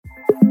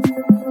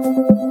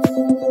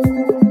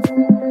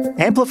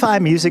Amplify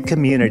Music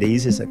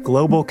Communities is a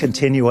global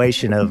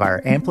continuation of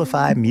our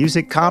Amplify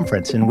Music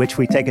Conference, in which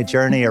we take a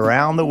journey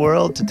around the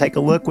world to take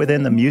a look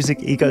within the music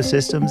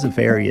ecosystems of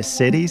various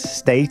cities,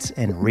 states,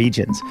 and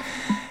regions.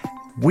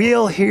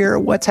 We'll hear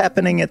what's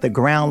happening at the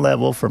ground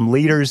level from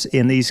leaders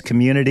in these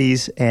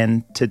communities,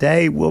 and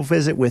today we'll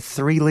visit with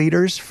 3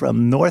 leaders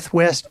from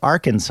Northwest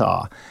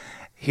Arkansas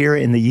here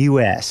in the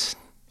U.S.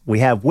 We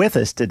have with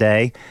us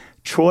today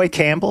Troy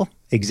Campbell,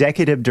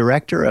 Executive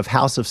Director of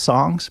House of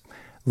Songs,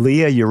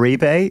 Leah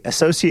Uribe,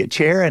 Associate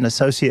Chair and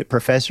Associate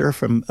Professor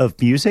of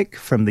Music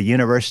from the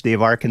University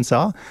of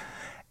Arkansas,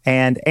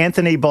 and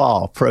Anthony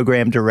Ball,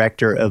 Program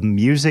Director of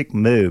Music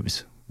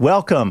Moves.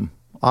 Welcome,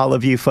 all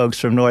of you folks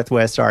from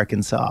Northwest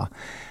Arkansas.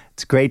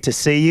 It's great to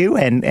see you,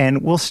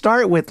 and we'll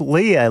start with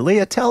Leah.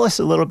 Leah, tell us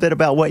a little bit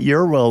about what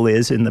your role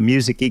is in the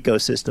music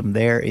ecosystem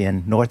there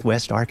in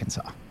Northwest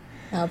Arkansas.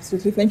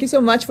 Absolutely. Thank you so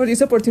much for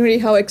this opportunity.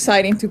 How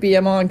exciting to be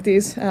among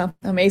these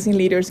amazing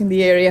leaders in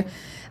the area.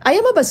 I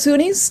am a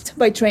bassoonist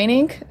by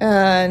training,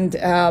 and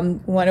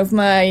one of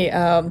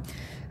my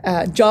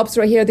jobs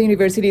right here at the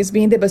university is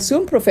being the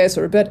bassoon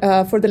professor. But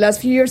for the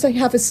last few years, I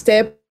have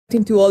stepped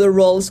into other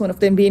roles, one of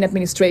them being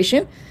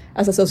administration.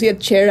 As associate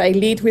chair, I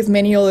lead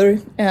many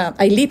other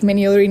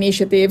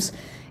initiatives.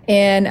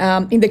 And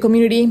in the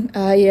community,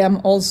 I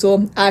am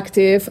also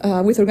active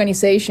with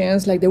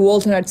organizations like the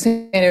Walton Arts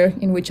Center,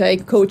 in which I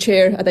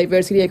co-chair a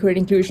diversity, equity,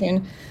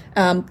 inclusion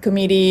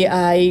committee.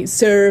 I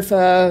serve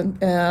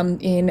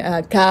in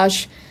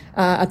CASH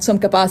at some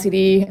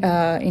capacity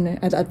in an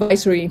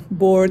advisory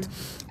board.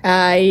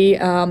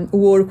 I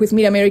work with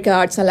Mid-America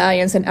Arts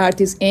Alliance and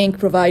Artists Inc.,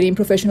 providing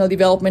professional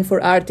development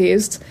for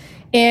artists,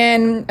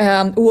 and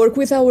work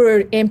with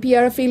our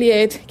NPR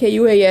affiliate,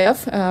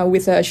 KUAF,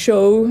 with a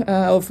show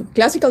of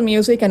classical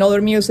music and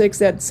other musics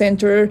that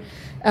center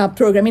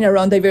programming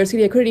around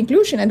diversity, equity,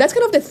 inclusion. And that's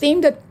kind of the theme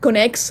that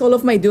connects all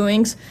of my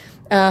doings,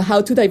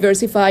 how to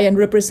diversify and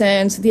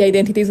represent the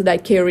identities that I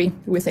carry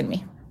within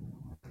me.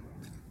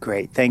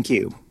 Great. Thank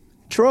you.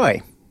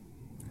 Troy.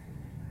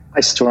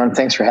 Hi, Storm.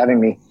 Thanks for having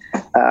me.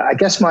 I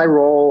guess my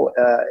role,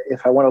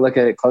 if I want to look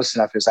at it close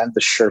enough, is I'm the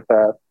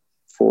Sherpa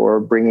for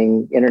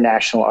bringing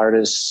international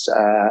artists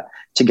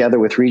together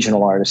with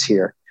regional artists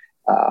here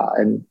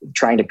and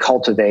trying to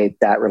cultivate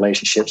that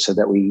relationship so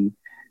that we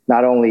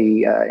not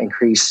only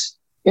increase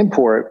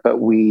import, but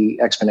we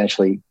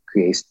exponentially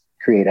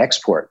create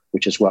export,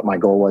 which is what my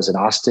goal was in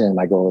Austin. And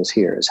my goal is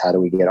here, is how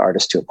do we get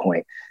artists to a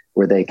point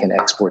where they can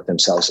export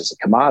themselves as a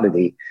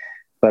commodity,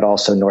 but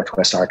also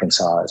Northwest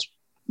Arkansas is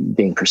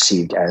being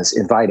perceived as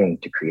inviting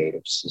to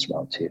creatives as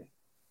well, too.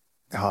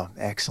 Oh,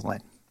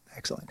 excellent.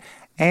 Excellent.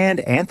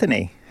 And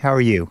Anthony, how are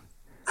you?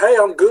 Hey,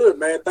 I'm good,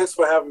 man. Thanks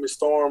for having me,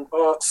 Storm.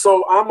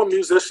 So I'm a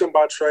musician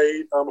by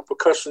trade. I'm a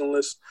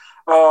percussionist,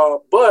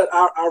 but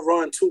I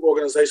run 2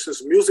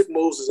 organizations. Music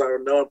Moves is our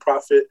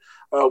nonprofit.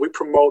 We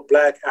promote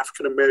Black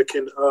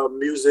African-American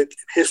music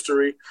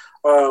history.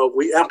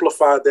 We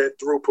amplify that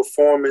through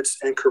performance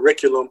and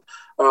curriculum.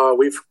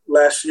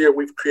 Last year,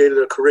 we've created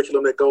a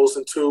curriculum that goes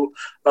into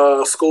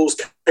schools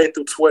K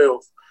through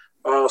 12.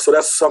 So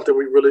that's something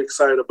we're really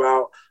excited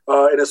about.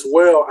 And as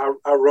well,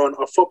 I run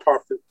a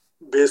for-profit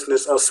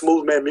business,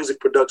 Smooth Man Music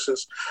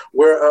Productions.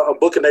 We're a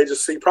booking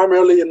agency,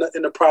 primarily in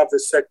the private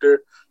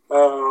sector.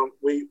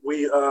 We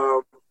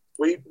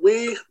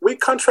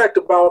contract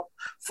about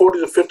 40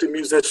 to 50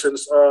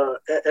 musicians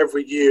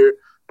every year,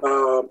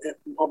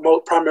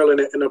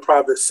 primarily in the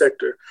private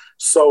sector.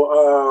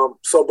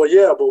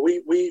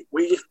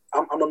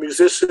 I'm a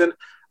musician,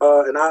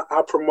 and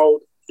I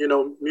promote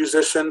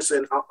musicians,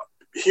 and I'm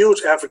a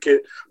huge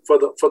advocate for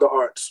the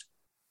arts.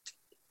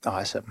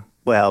 Awesome.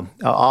 Well,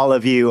 all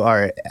of you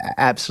are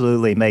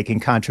absolutely making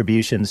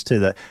contributions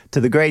to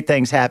the great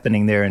things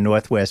happening there in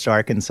Northwest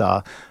Arkansas.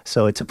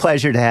 So it's a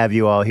pleasure to have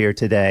you all here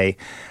today.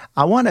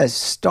 I want to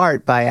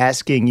start by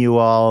asking you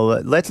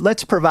all,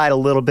 let's provide a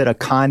little bit of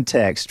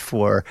context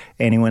for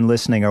anyone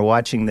listening or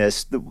watching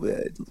this.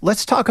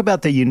 Let's talk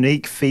about the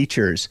unique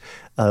features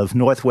of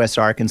Northwest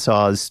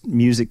Arkansas's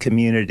music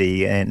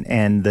community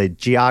and the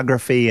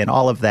geography and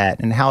all of that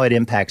and how it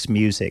impacts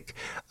music.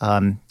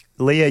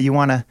 Leah, you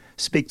want to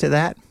speak to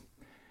that?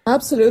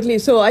 Absolutely.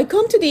 So I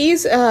come to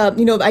these,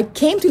 I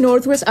came to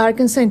Northwest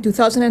Arkansas in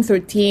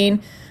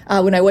 2013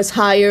 when I was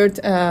hired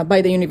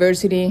by the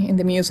university in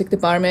the music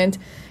department.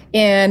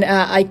 And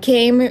I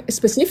came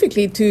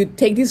specifically to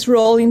take this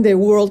role in the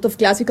world of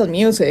classical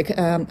music.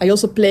 I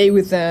also play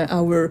with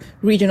our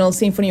regional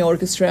symphony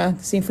orchestra,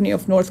 the Symphony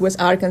of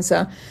Northwest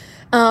Arkansas.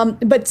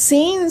 But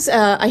since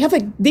I have a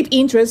deep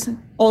interest,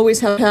 always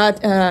have had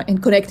in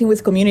connecting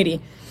with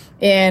community.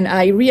 And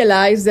I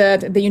realized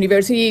that the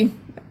university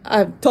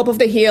top of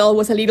the hill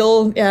was a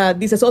little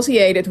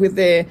disassociated with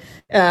the,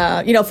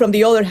 from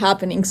the other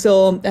happening.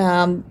 So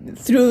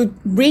through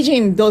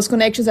bridging those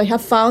connections, I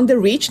have found the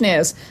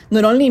richness,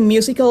 not only in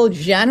musical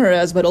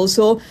genres, but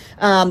also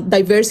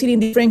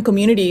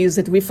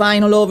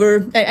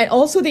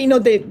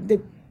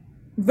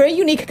very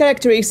unique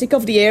characteristic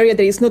of the area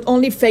that is not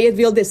only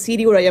Fayetteville, the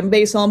city where I am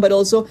based on, but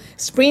also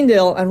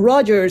Springdale and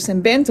Rogers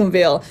and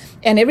Bentonville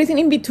and everything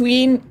in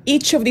between.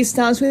 Each of these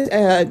towns with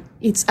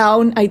its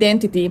own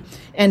identity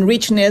and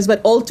richness,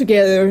 but all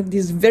together,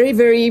 this very,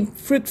 very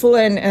fruitful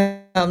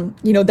and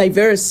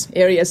diverse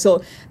area.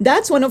 So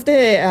that's one of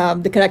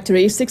the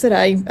characteristics that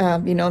I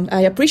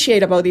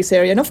appreciate about this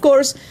area. And of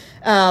course,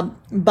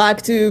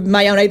 back to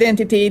my own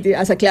identity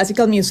as a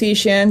classical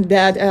musician,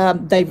 that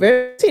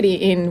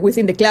diversity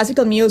within the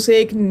classical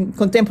music,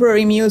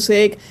 contemporary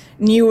music,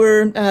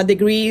 newer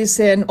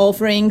degrees and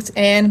offerings,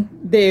 and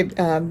the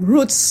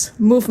roots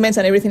movements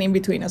and everything in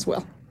between as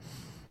well.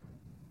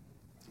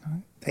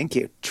 Thank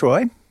you.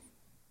 Troy,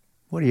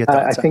 what are your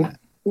thoughts on that?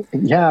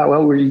 Yeah,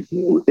 well,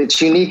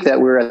 it's unique that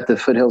we're at the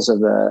foothills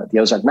of the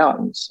Ozark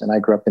Mountains, and I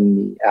grew up in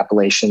the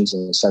Appalachians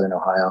in southern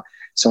Ohio.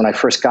 So when I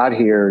first got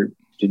here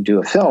to do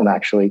a film,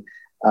 actually,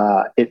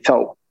 it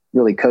felt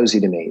really cozy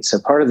to me. So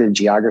part of the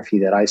geography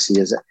that I see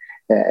is,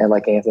 and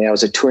like Anthony, I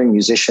was a touring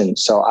musician,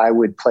 so I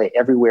would play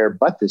everywhere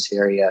but this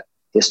area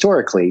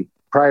historically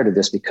prior to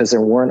this because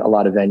there weren't a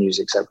lot of venues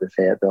except for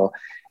Fayetteville.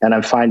 And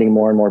I'm finding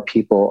more and more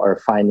people are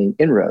finding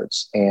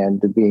inroads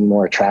and being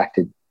more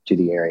attracted to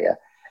the area.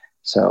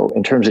 So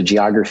in terms of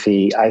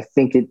geography, I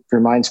think it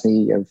reminds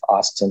me of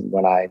Austin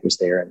when I was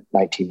there in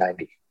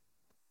 1990.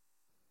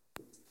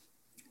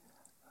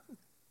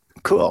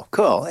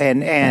 Cool.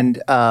 And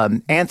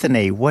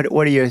Anthony, what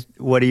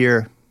are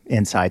your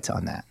insights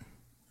on that?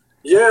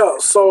 Yeah,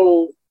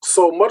 so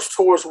much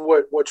towards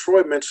what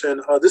Troy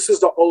mentioned. This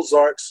is the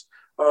Ozarks,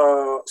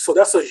 so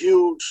that's a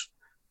huge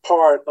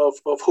part of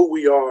who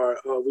we are.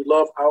 We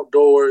love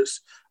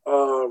outdoors.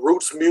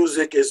 Roots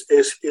music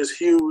is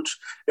huge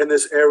in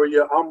this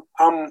area.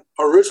 I'm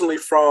originally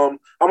I'm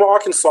an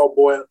Arkansas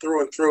boy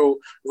through and through.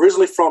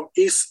 Originally from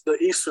the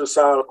eastern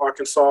side of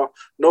Arkansas,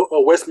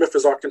 West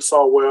Memphis,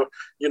 Arkansas, where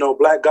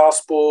Black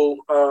gospel,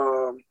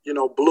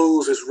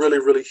 blues is really,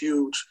 really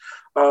huge.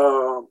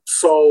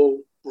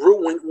 So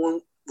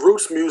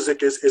roots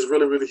music is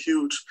really, really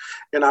huge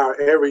in our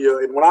area.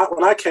 And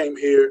when I came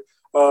here,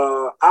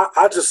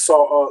 I just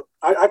saw.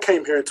 I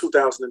came here in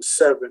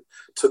 2007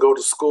 to go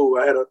to school.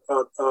 I had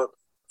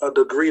a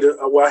degree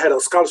I had a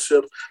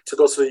scholarship to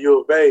go to the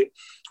U of A,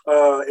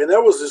 and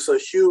there was just a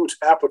huge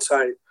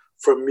appetite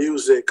for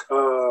music.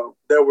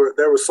 There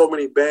were so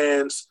many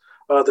bands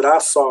that I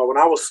saw when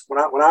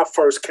I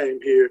first came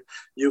here.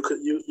 You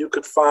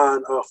could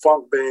find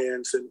funk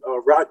bands and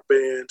rock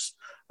bands.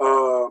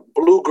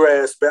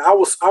 Bluegrass, but I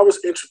was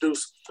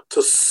introduced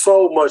to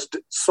so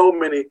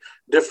many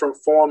different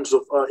forms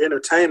of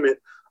entertainment,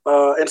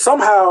 and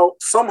somehow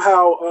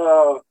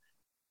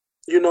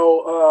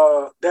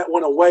that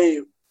went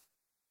away.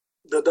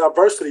 The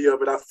diversity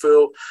of it, I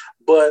feel,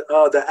 but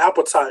the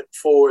appetite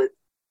for it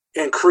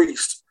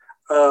increased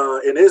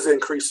and is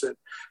increasing.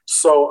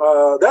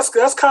 So that's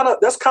kind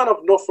of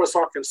Northwest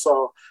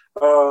Arkansas.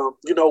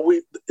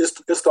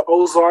 It's the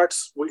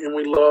Ozarks, and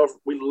we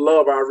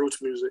love our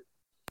roots music.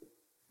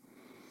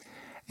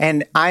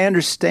 And I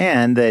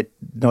understand that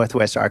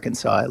Northwest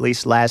Arkansas, at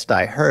least last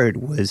I heard,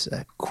 was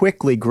a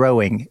quickly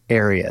growing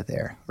area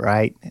there,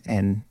 right?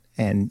 And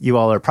you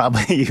all are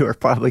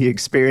probably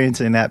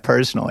experiencing that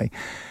personally.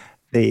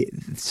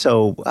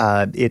 So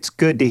it's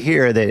good to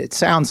hear that it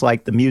sounds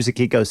like the music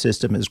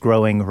ecosystem is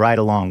growing right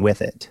along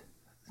with it.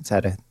 Is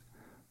that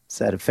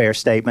a fair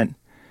statement?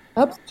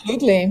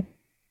 Absolutely.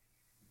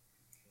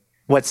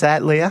 What's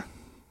that, Leah?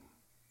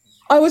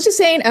 I was just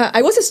saying,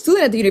 I was a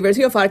student at the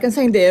University of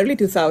Arkansas in the early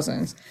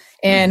 2000s.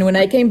 And when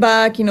I came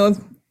back,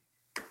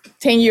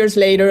 10 years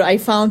later, I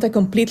found a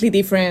completely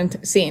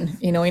different scene,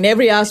 in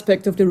every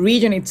aspect of the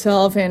region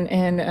itself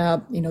and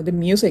the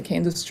music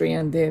industry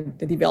and the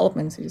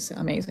developments is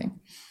amazing.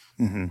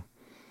 Mm-hmm.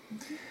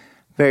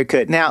 Very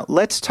good. Now,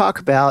 let's talk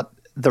about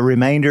the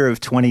remainder of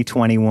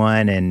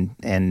 2021 and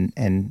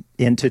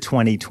into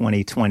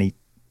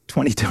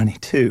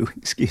 2022,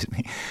 excuse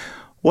me.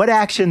 What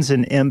actions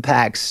and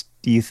impacts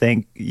do you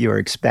think you're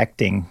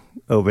expecting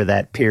over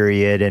that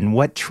period, and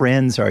what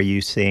trends are you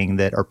seeing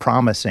that are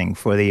promising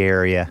for the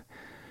area,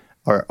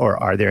 or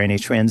are there any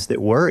trends that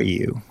worry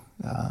you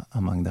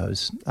among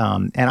those?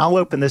 And I'll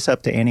open this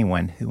up to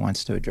anyone who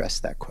wants to address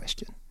that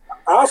question.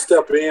 I'll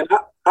step in.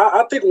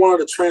 I think one of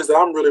the trends that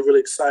I'm really, really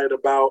excited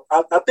about,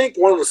 I think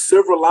one of the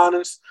silver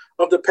linings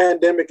of the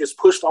pandemic is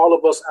pushed all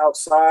of us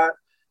outside.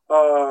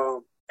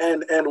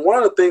 And one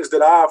of the things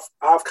that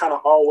I've kind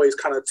of always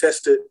kind of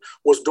tested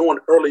was doing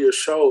earlier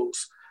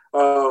shows.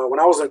 When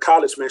I was in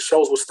college, man,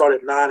 shows would start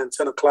at 9 and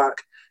 10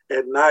 o'clock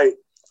at night.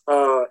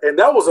 And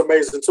that was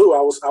amazing too. I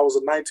was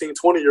a 19,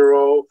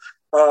 20-year-old.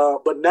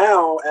 But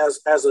now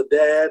as a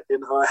dad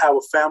and I have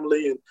a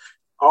family and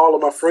all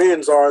of my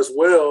friends are as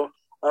well,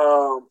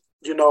 I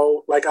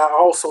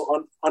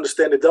also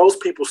understand that those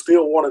people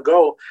still want to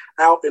go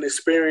out and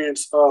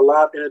experience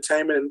live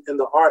entertainment and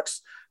the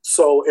arts.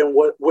 So, and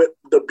with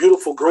the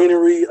beautiful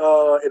greenery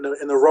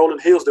in the rolling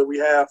hills that we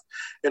have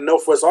in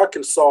Northwest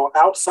Arkansas,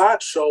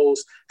 outside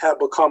shows have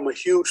become a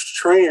huge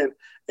trend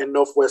in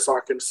Northwest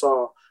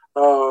Arkansas.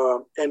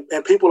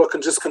 and people are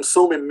just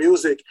consuming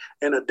music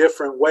in a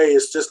different way.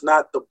 It's just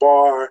not the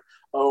bar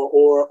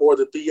or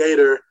the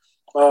theater.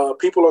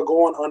 People are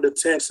going under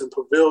tents and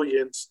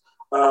pavilions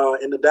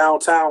in the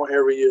downtown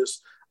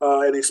areas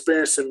and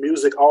experiencing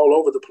music all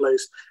over the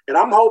place. And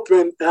I'm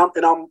hoping,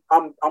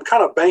 I'm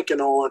kind of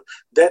banking on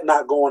that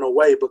not going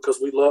away, because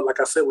we love, like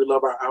I said, we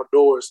love our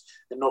outdoors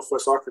in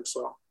Northwest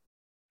Arkansas.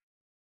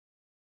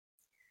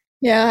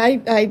 Yeah,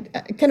 I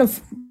kind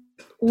of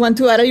want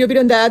to add a little bit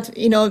on that,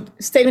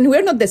 statement.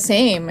 We're not the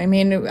same. I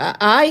mean,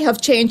 I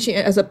have changed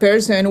as a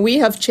person. We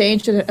have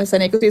changed as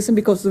an ecosystem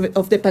because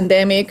of the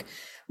pandemic,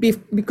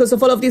 because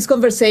of all of these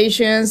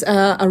conversations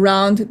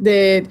around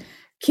the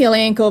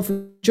killing of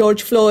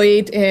George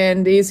Floyd,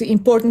 and these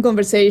important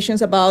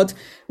conversations about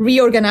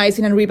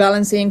reorganizing and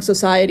rebalancing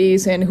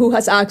societies and who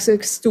has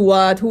access to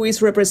what, who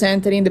is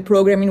represented in the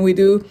programming we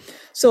do.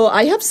 So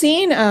I have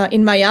seen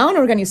in my own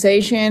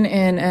organization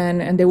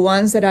and the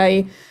ones that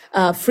I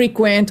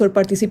frequent or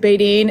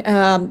participate in,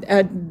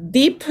 a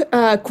deep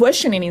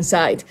questioning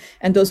inside.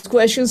 And those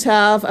questions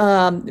have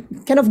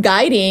kind of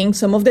guiding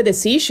some of the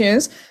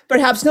decisions,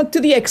 perhaps not to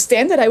the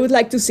extent that I would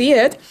like to see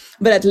it,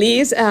 but at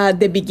least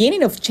the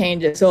beginning of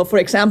changes. So, for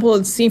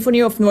example,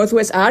 Symphony of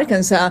Northwest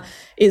Arkansas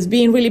is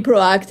being really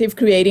proactive,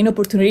 creating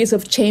opportunities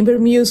of chamber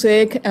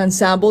music,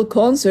 ensemble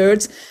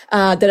concerts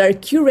that are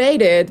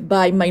curated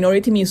by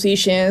minority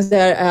musicians,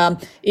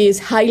 that is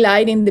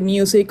highlighting the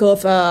music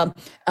of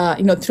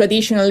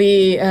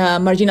traditionally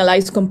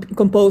marginalized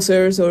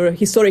composers or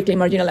historically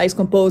marginalized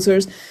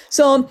composers.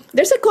 So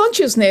there's a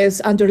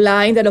consciousness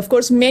underlying that, of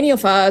course, many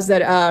of us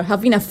that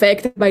have been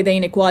affected by the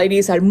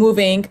inequalities are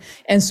moving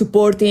and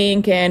supporting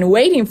and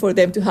waiting for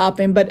them to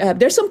happen. But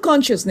there's some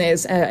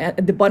consciousness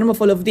at the bottom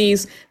of all of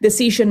these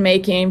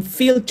decision-making,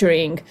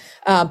 filtering,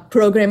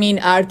 programming,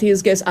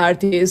 artists, guest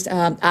artists,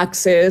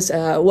 access,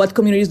 what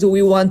communities do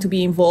we want to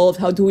be involved,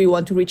 how do we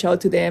want to reach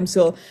out to them.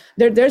 So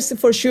there's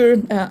for sure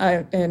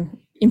an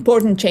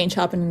important change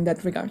happening in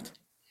that regard.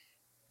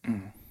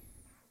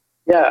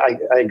 Yeah,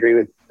 I agree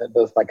with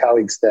both my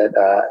colleagues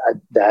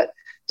that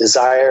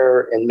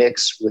desire and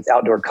mix with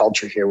outdoor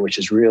culture here, which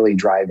is really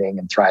driving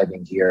and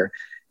thriving here.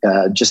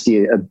 Just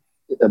the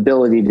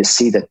ability to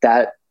see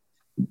that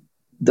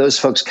those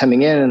folks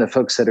coming in and the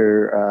folks that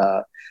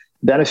are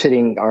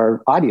benefiting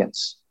our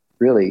audience,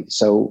 really.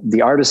 So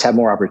the artists have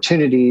more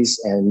opportunities,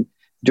 and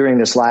during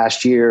this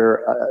last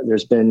year,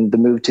 there's been the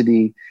move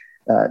to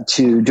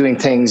doing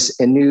things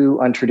in new,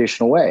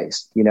 untraditional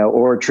ways,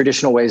 or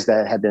traditional ways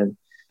that have been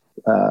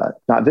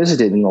not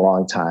visited in a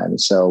long time.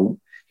 So,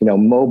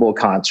 mobile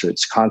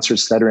concerts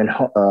that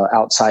are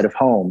outside of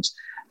homes.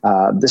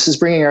 This is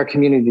bringing our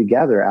community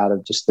together out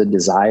of just the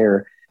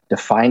desire to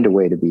find a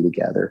way to be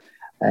together.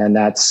 And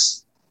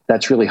that's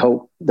really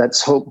hope.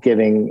 That's hope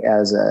giving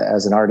as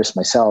an artist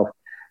myself,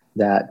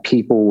 that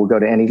people will go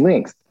to any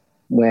length.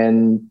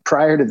 When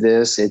prior to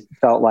this, it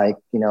felt like,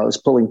 it was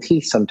pulling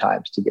teeth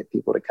sometimes to get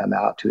people to come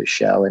out to a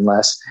show,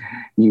 unless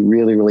you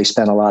really, really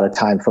spent a lot of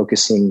time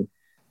focusing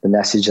the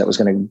message that was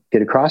going to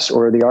get across,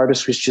 or the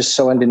artist was just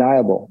so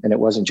undeniable. And it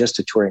wasn't just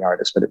a touring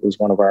artist, but it was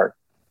one of our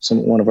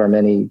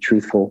many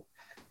truthful,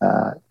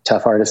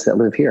 tough artists that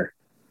live here.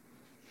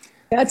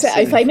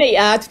 If I may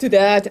add to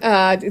that,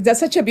 that's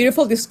such a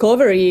beautiful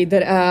discovery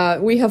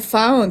that we have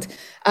found,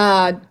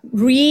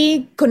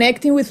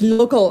 reconnecting with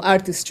local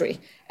artistry.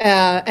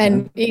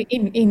 And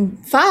in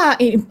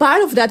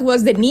part of that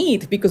was the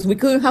need, because we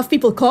couldn't have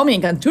people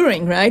coming and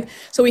touring, right?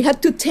 So we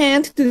had to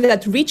tend to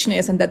that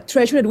richness and that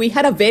treasure that we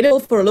had available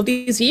for all of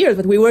these years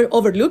that we were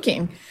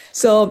overlooking.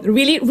 So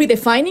really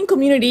redefining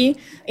community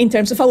in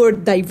terms of our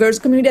diverse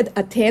community that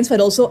attends,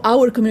 but also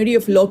our community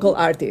of local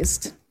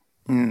artists.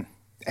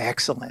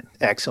 Excellent.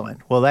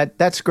 Well,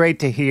 that's great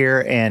to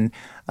hear, and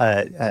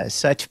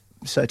such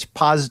a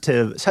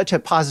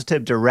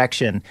positive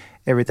direction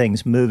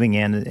everything's moving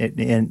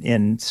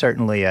in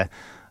certainly a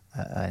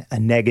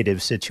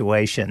negative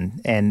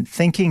situation. And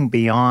thinking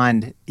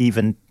beyond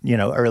even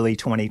early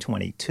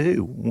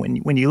 2022,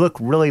 when you look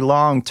really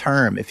long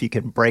term, if you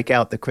can break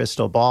out the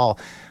crystal ball,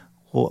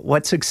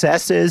 what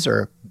successes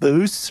or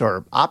boosts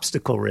or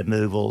obstacle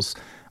removals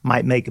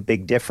might make a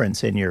big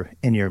difference in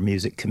your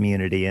music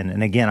community.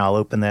 And again, I'll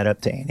open that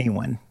up to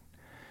anyone.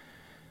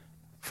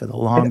 For the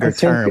longer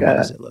term, what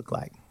does it look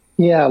like?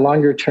 Yeah,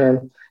 longer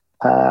term.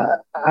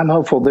 I'm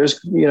hopeful. There's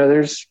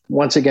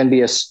once again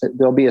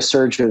there'll be a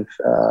surge of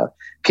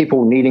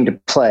people needing to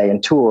play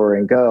and tour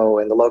and go,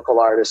 and the local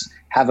artists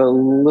have a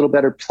little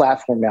better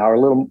platform now, or a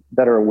little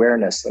better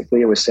awareness, like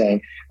Leah was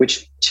saying,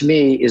 which to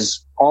me is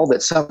all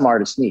that some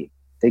artists need.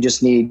 They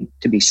just need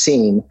to be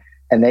seen,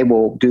 and they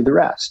will do the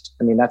rest.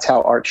 I mean, that's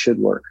how art should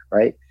work,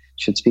 right?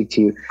 Should speak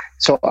to you.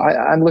 So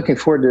I'm looking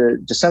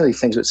forward to some of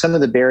these things, but some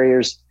of the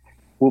barriers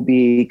will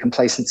be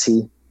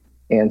complacency.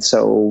 And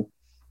so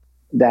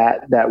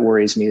that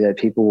worries me, that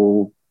people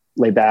will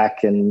lay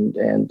back and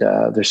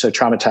they're so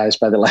traumatized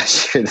by the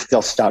last year that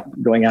they'll stop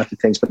going out to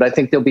things. But I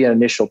think there'll be an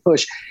initial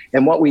push.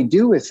 And what we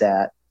do with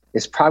that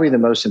is probably the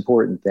most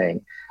important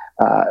thing.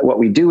 What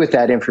we do with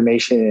that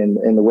information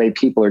and the way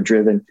people are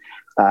driven,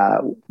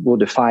 will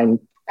define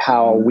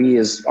how we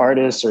as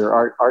artists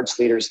or arts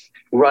leaders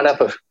run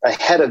up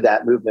ahead of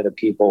that movement of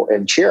people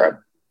and cheer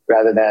them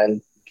rather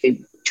than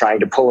keep trying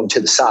to pull them to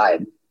the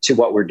side to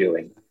what we're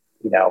doing.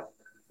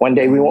 One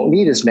day we won't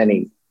need as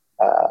many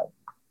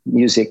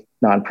music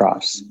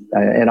nonprofits.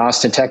 In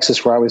Austin,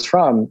 Texas, where I was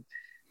from,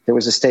 there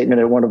was a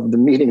statement at one of the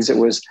meetings. It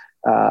was,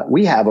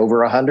 we have over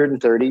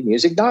 130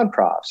 music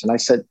nonprofits. And I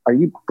said, are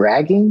you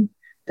bragging?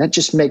 That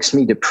just makes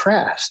me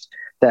depressed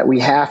that we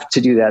have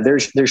to do that.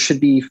 There should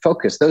be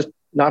focus. Those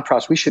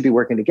nonprofits, we should be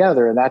working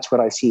together. And that's what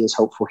I see as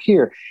hopeful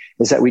here,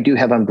 is that we do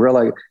have an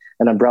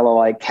umbrella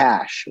like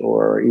CASH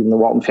or even the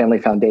Walton Family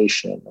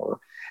Foundation or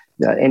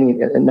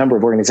a number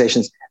of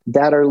organizations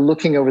that are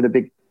looking over the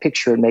big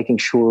picture and making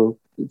sure,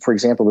 for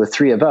example, the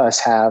three of us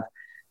have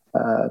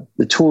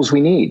the tools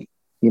we need,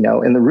 in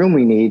the room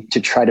we need to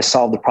try to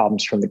solve the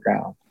problems from the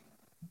ground.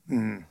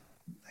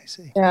 I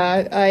see.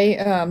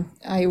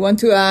 I want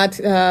to add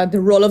the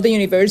role of the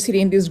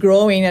university in this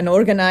growing and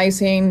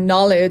organizing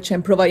knowledge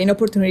and providing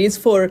opportunities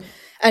for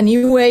a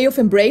new way of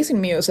embracing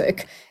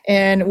music.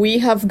 And we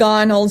had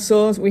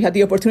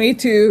the opportunity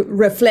to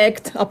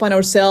reflect upon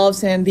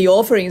ourselves and the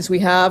offerings we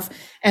have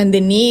and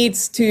the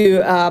needs to,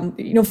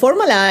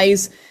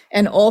 formalize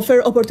and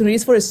offer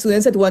opportunities for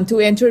students that want to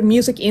enter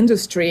music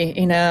industry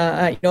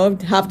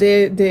have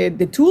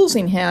the tools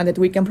in hand that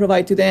we can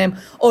provide to them,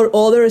 or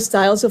other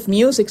styles of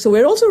music. So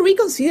we're also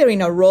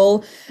reconsidering our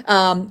role.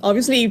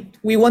 Obviously,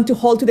 we want to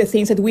hold to the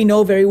things that we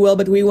know very well,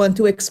 but we want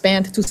to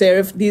expand to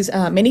serve these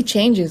many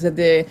changes that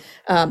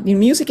in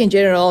music in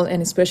general,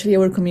 and especially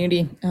our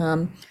community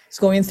is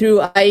going through.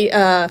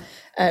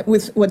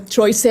 With what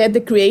Troy said,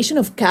 the creation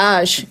of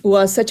CASH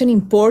has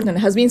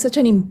been such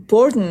an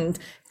important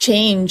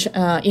change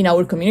in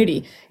our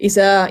community. It's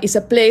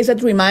a place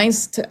that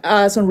reminds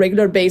us on a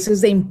regular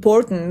basis the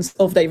importance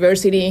of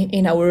diversity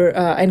in our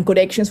and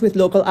connections with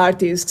local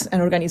artists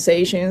and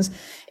organizations,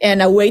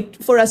 and a way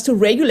for us to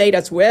regulate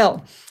as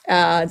well.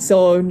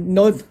 So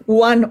not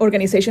one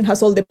organization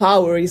has all the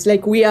power. It's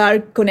like we are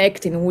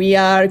connecting, we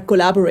are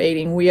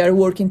collaborating, we are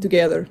working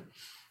together.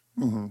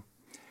 Mm-hmm.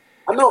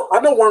 I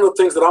know one of the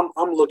things that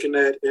I'm looking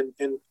at and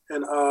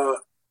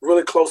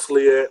really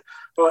closely at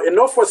in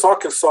Northwest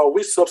Arkansas,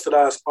 we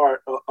subsidize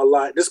art a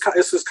lot. This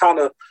is kind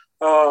of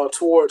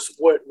towards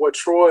what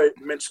Troy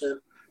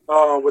mentioned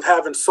with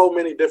having so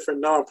many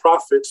different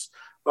nonprofits.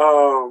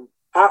 I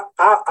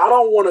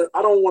don't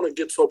want to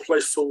get to a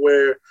place to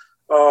where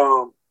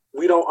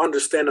we don't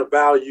understand the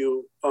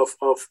value of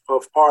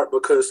art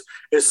because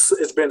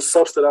it's been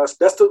subsidized.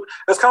 That's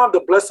kind of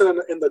the blessing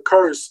and the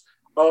curse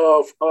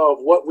of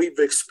what we've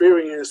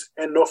experienced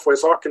in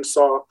Northwest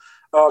Arkansas.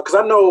 Because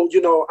I know,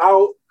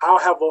 I'll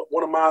have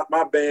one of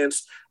my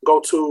bands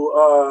go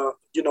to,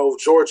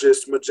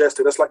 George's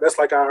Majestic. That's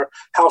like our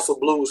House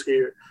of Blues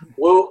here.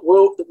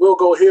 We'll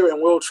go here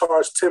and we'll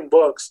charge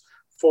 $10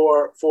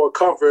 for a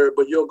cover,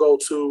 but you'll go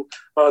to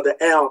the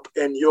AMP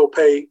and you'll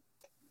pay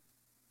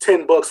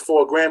 $10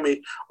 for a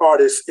Grammy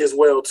artist as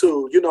well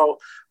too.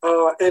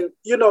 I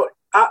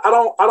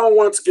don't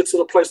want to get to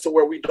the place to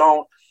where we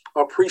don't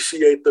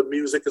appreciate the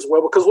music as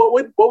well, because what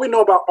we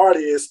know about art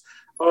is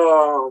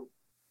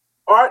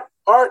art,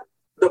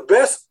 the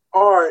best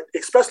art,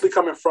 especially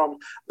coming from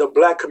the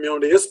Black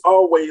community, it's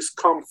always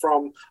come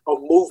from a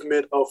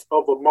movement of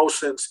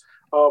emotions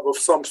of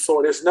some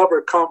sort. It's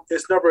never come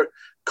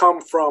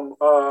from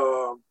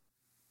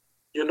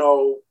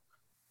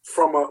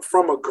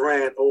from a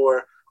grant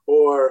or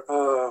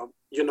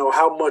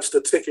how much the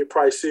ticket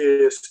price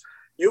is.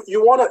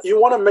 You want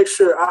to make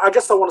sure, I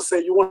guess I want to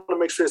say, you want to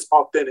make sure it's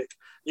authentic.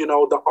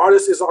 The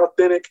artist is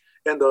authentic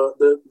and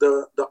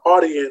the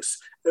audience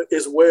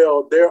as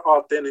well, they're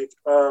authentic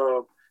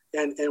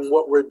in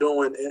what we're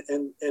doing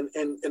and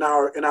in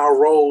our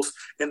roles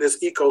in this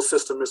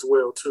ecosystem as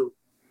well too.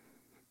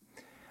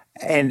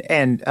 And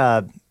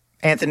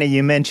Anthony,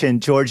 you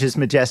mentioned George's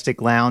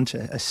Majestic Lounge,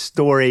 a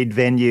storied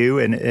venue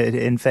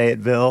in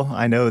Fayetteville.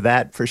 I know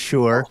that for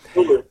sure.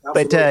 Absolutely.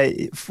 But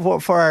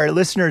for our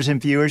listeners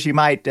and viewers, you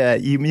might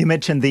you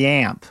mentioned the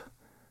AMP.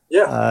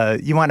 Yeah.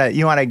 You want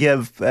to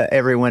give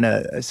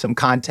everyone some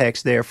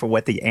context there for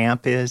what the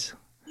AMP is?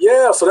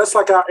 Yeah. So that's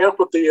like our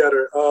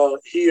amphitheater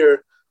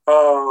here.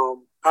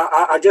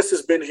 I guess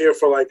it's been here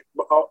for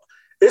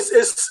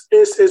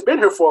it's been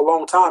here for a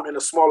long time in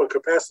a smaller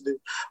capacity,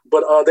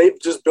 but they've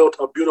just built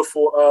a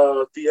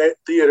beautiful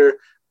theater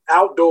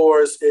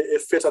outdoors.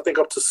 It fits, I think,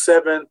 up to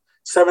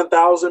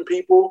 7,000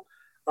 people.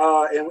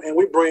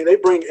 And they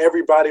bring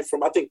everybody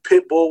from, I think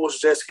Pitbull was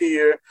just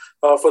here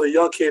for the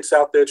young kids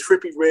out there.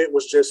 Trippie Redd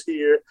was just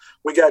here.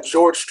 We got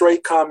George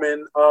Strait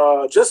coming,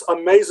 just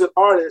amazing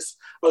artists,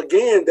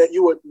 again, that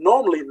you would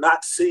normally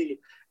not see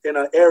in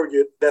an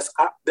area that's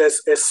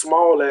as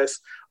small as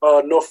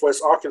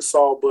Northwest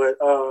Arkansas. But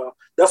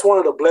that's one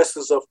of the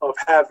blessings of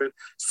having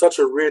such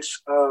a rich,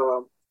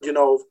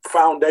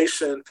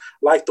 foundation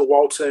like the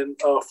Walton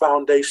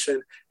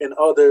Foundation and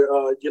other,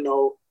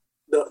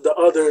 the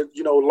other,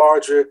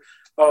 larger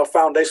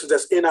foundations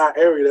that's in our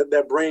area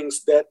that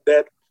brings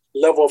that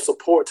level of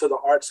support to the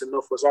arts in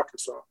Northwest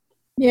Arkansas.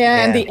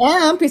 Yeah, and the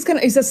AMP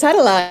is a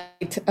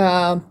satellite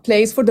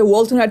place for the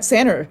Walton Arts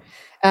Center.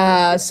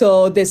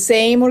 So the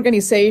same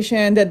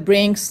organization that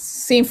brings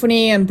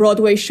symphony and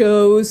Broadway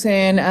shows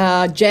and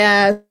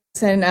jazz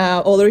and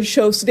other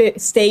shows to the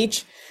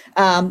stage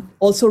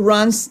also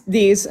runs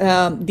this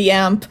the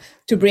AMP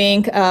to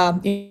bring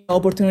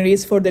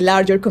opportunities for the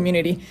larger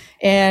community.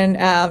 And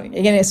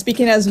again,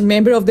 speaking as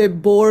member of the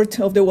board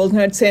of the Walton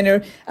Arts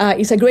Center,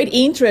 it's a great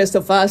interest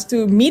of us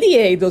to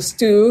mediate those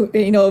two,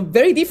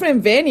 very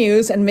different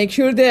venues and make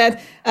sure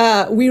that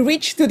we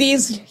reach to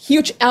this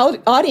huge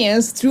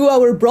audience through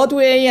our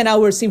Broadway and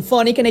our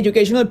symphonic and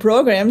educational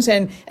programs,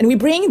 and we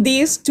bring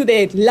this to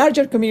the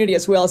larger community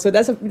as well. So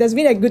that's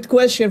been a good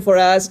question for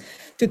us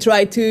to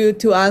try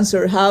to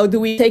answer. How do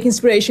we take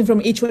inspiration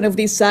from each one of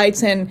these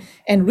sites and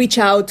reach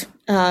out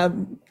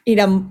in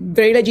a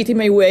very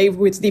legitimate way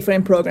with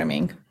different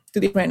programming to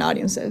different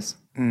audiences?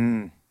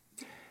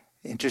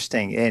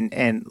 Interesting.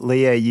 And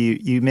Leah,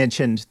 you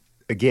mentioned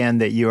again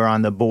that you are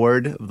on the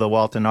board of the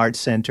Walton Arts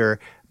Center,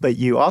 but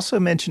you also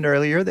mentioned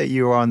earlier that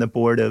you are on the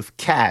board of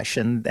CASH,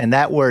 and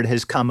that word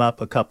has come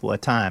up a couple of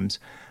times.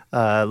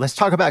 Let's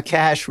talk about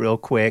CASH real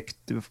quick,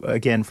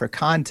 again, for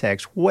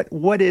context.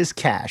 What is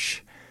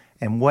CASH?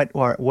 And what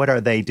are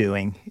they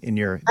doing in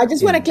your? I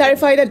just want to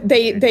clarify that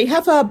they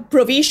have a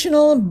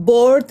provisional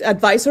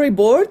advisory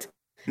board.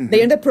 Mm-hmm.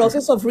 They're in the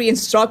process of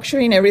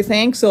restructuring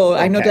everything. So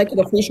okay. I'm not like an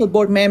official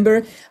board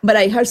member, but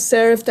I have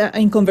served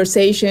in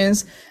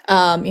conversations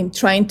in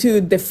trying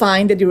to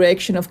define the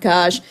direction of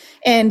CASH.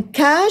 And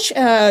CASH,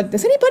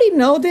 does anybody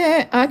know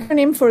the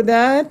acronym for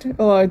that?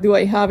 Or do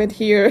I have it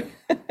here?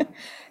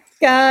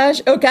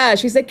 CASH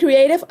is the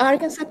Creative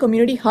Arkansas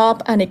Community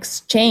Hub and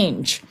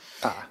Exchange.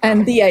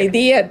 And the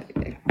idea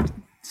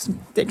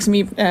takes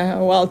me a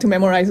while to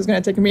memorize. It's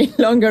going to take me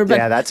longer. But,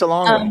 yeah, that's a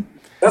long one.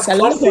 That's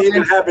clutch to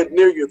even have it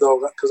near you, though,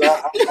 because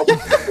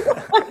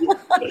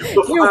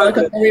You're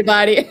welcome,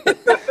 everybody.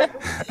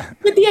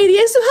 But the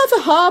idea is to have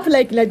a hub,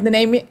 like the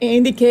name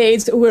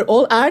indicates, where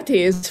all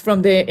artists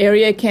from the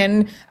area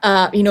can,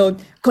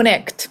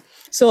 connect.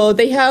 So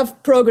they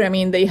have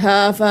programming, they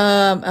have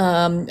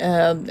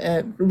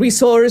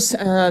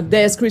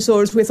desk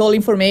resource with all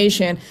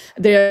information.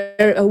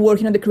 They're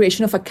working on the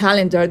creation of a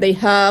calendar. They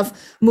have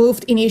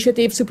moved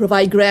initiatives to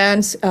provide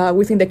grants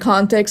within the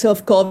context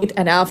of COVID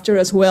and after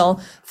as well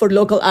for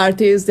local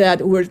artists that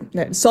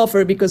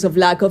suffer because of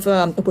lack of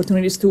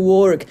opportunities to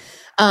work.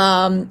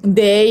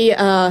 They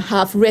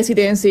have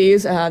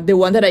residencies. The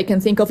one that I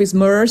can think of is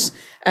MERS,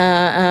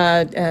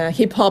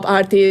 hip hop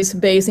artist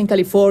based in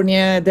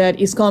California that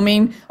is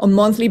coming on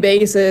monthly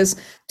basis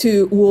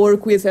to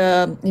work with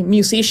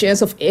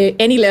musicians of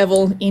any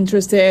level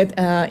interested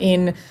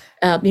in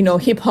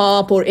hip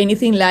hop or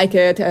anything like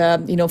it,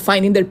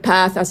 finding their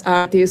path as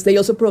artists. They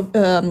also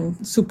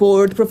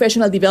support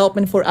professional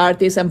development for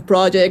artists and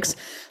projects.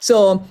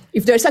 So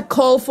if there's a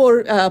call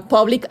for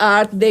public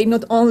art, they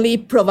not only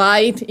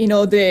provide,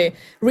 the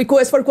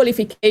request for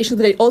qualifications,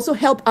 but they also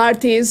help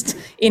artists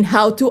in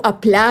how to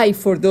apply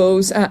for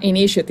those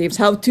initiatives,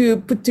 how to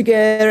put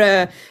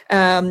together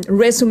a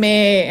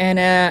resume and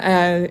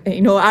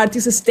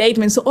artist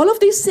statement. So all of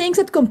these things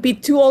that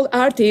compete to all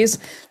artists,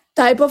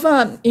 type of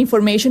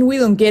information we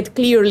don't get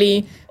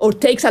clearly or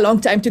takes a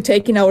long time to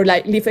take in our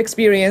life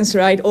experience,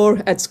 right,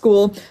 or at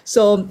school.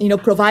 So,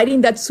 providing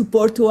that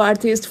support to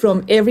artists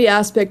from every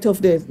aspect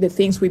of the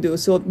things we do.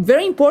 So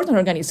very important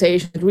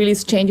organization. It really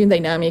is changing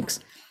dynamics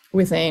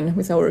with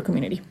our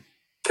community.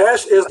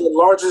 CASH is the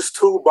largest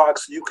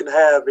toolbox you can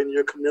have in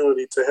your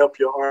community to help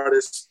your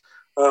artists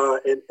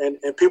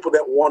and people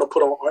that want to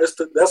put on art.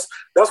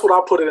 That's what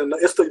I put it in.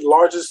 It's the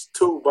largest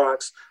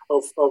toolbox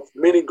of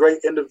many great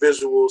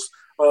individuals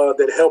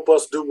that help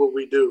us do what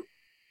we do.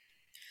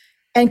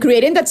 And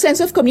creating that sense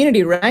of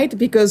community, right?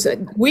 Because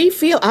we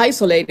feel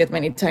isolated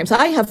many times.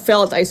 I have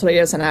felt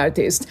isolated as an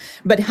artist,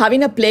 but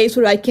having a place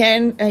where I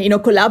can,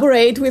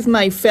 collaborate with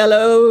my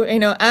fellow,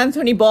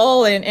 Anthony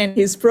Ball and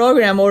his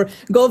program, or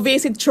go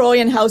visit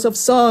Troy and House of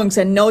Songs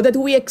and know that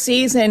we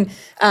exist and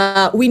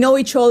we know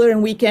each other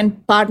and we can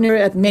partner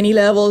at many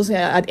levels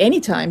at any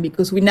time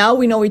because we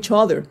know each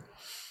other.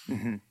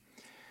 Mm-hmm.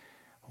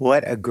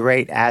 What a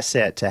great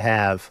asset to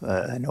have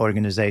an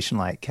organization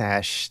like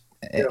CASH.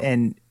 Yeah.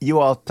 And you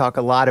all talk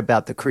a lot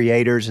about the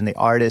creators and the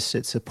artists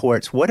it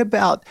supports. What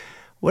about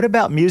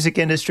music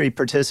industry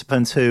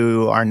participants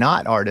who are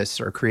not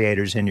artists or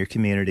creators in your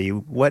community?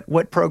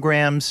 What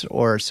programs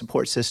or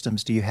support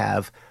systems do you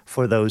have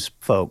for those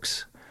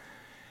folks?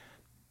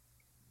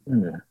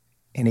 Yeah.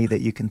 Any that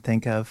you can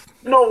think of?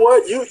 You know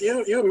what?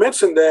 You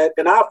mentioned that,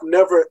 and I've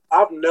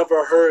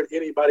never heard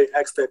anybody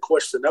ask that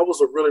question. That was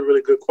a really,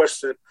 really good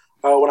question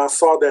when I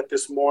saw that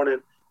this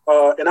morning,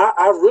 and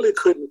I really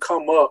couldn't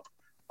come up.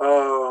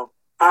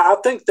 I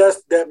think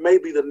that may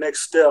be the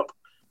next step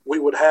we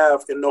would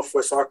have in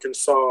Northwest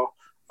Arkansas.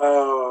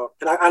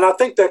 And I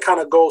think that kind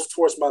of goes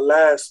towards my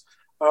last,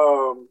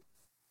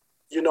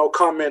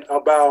 comment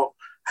about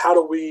how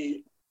do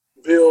we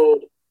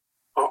build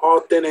an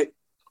authentic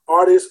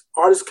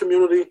artist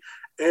community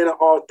and an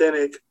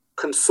authentic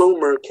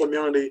consumer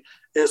community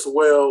as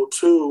well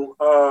too.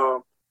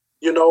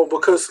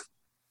 Because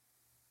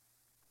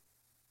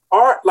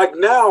art, like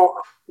now,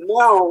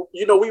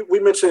 we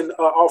mentioned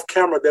off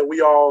camera that we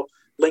all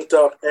linked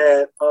up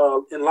at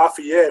in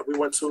Lafayette. We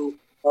went to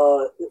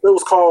it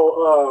was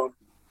called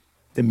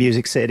the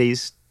Music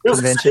Cities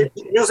Convention.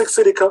 Music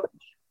City.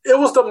 It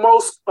was the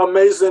most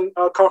amazing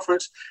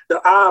conference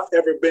that I've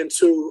ever been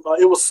to.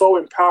 It was so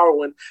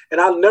empowering, and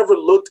I never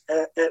looked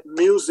at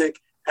music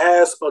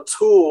as a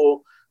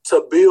tool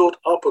to build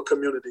up a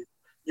community.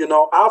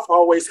 I've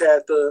always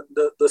had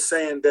the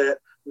saying that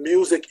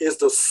music is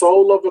the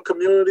soul of a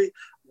community,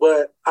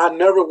 but I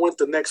never went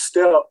the next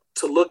step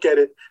to look at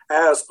it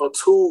as a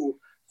tool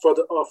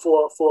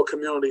for a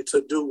community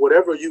to do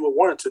whatever you were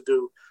wanting to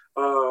do.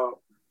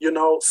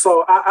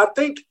 So I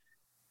think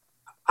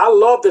I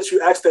love that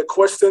you asked that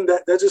question.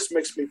 That just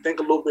makes me think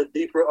a little bit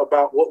deeper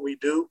about what we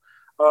do.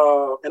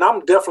 And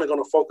I'm definitely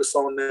going to focus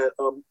on that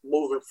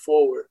moving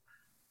forward.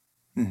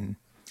 Mm-hmm.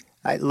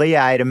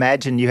 Leah, I'd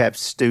imagine you have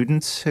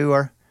students who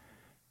are...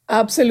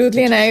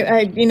 Absolutely. And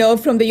I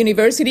from the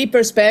university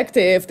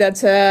perspective,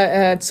 that's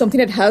something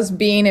that has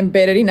been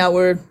embedded in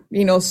our,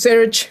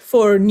 search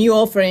for new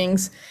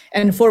offerings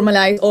and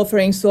formalized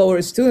offerings to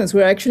our students.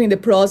 We're actually in the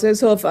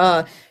process of,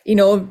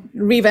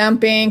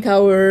 revamping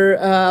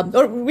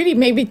or really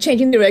maybe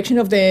changing the direction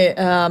of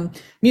the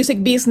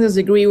music business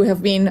degree. We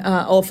have been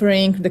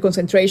offering the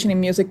concentration in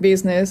music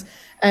business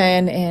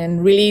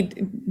and really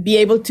be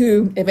able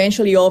to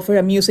eventually offer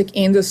a music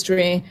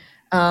industry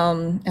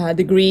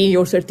degree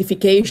or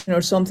certification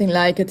or something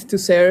like it to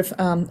serve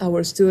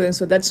our students.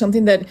 So that's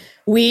something that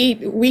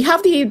we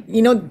have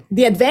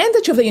the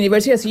advantage of the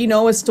university, as you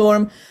know,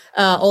 Storm,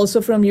 also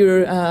from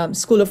your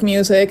School of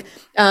Music,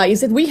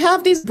 is that we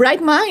have these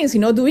bright minds,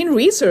 doing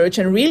research,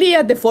 and really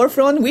at the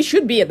forefront. We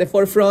should be at the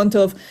forefront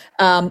of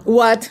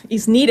what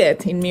is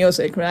needed in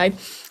music, right?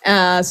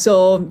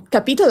 So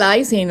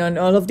capitalizing on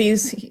all of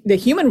these, the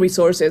human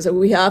resources that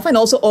we have, and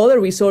also other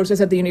resources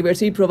that the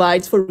university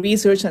provides for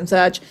research and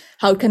such,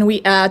 how can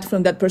we add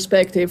from that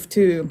perspective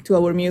to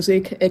our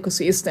music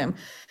ecosystem?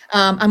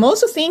 I'm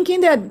also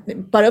thinking that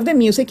part of the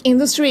music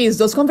industry is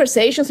those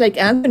conversations like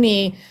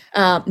Anthony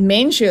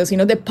mentions,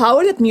 the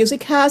power that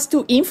music has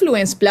to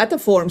influence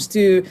platforms,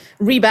 to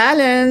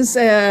rebalance,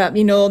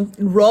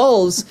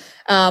 roles.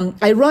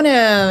 I run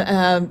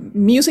a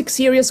music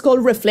series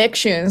called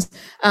Reflections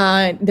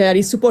that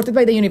is supported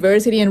by the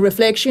university, and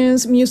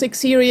Reflections music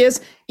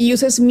series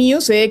uses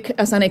music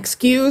as an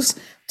excuse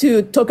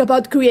to talk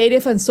about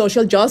creative and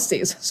social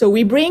justice. So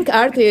we bring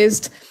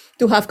artists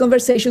to have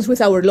conversations with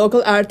our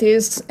local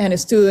artists and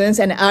students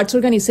and arts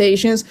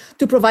organizations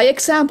to provide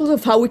examples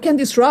of how we can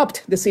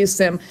disrupt the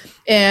system.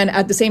 And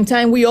at the same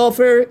time, we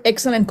offer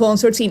excellent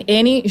concerts in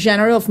any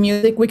genre of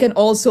music. We can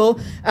also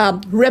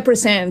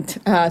represent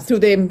through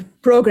the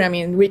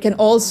programming. We can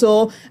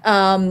also,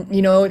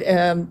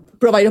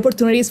 provide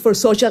opportunities for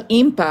social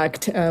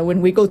impact when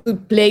we go to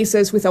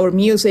places with our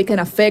music and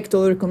affect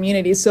other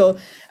communities. So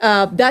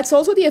that's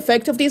also the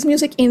effect of this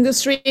music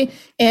industry,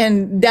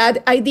 and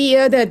that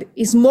idea that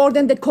is more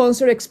than the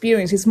concert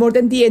experience, it's more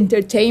than the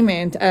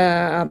entertainment,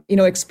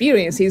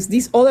 experience. It's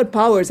these other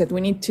powers that we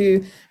need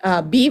to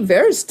be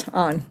versed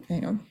on.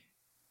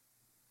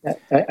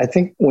 I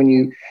think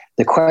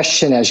the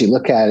question as you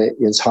look at it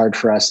is hard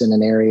for us in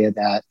an area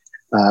that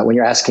when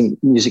you're asking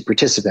music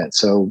participants.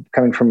 So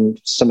coming from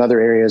some other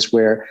areas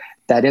where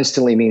that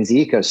instantly means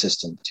the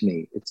ecosystem to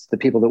me. It's the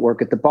people that work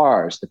at the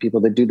bars, the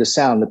people that do the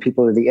sound, the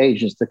people that are the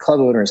agents, the club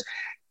owners,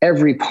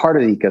 every part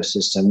of the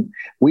ecosystem.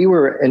 We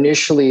were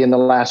initially in the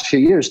last few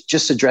years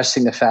just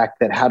addressing the fact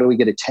that how do we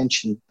get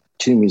attention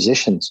to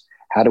musicians?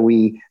 How do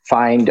we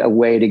find a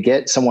way to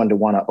get someone to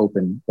want to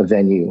open a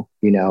venue?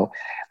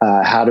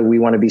 How do we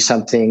want to be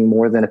something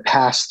more than a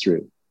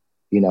pass-through,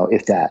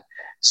 if that.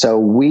 So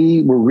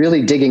we were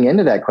really digging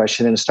into that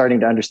question and starting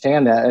to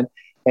understand that.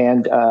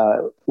 And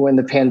when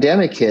the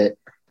pandemic hit,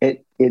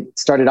 it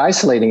started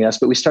isolating us,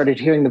 but we started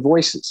hearing the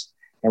voices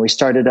and we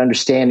started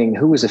understanding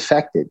who was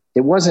affected.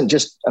 It wasn't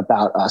just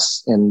about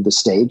us in the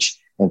stage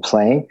and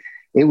playing.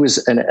 It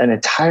was an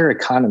entire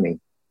economy.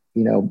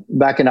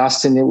 Back in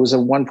Austin, it was a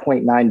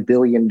 $1.9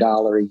 billion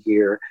a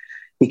year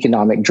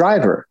economic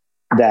driver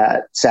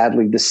that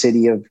sadly the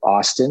city of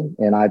Austin,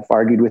 and I've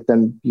argued with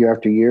them year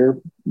after year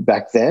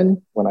back then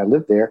when I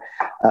lived there,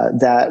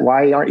 that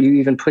why aren't you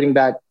even putting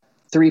back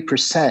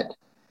 3%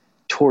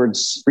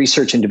 towards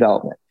research and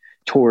development,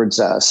 towards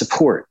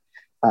support?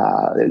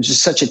 It was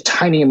just such a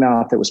tiny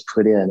amount that was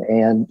put in,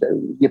 and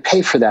you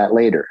pay for that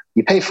later.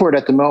 You pay for it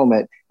at the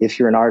moment if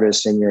you're an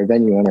artist and you're a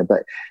venue owner,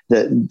 but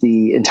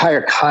the entire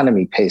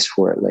economy pays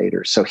for it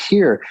later. So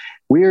here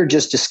we're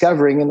just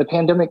discovering, and the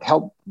pandemic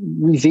helped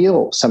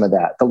reveal some of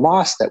that, the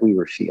loss that we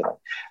were feeling,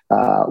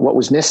 what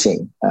was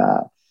missing.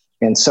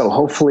 And so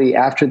hopefully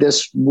after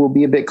this, we'll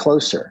be a bit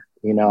closer.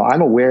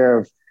 I'm aware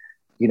of,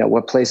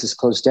 what places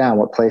closed down,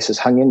 what places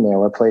hung in there,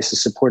 what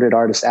places supported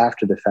artists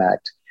after the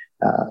fact.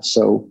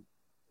 So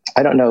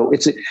I don't know.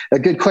 It's a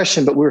good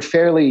question, but we're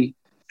fairly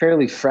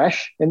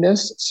fresh in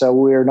this. So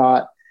we're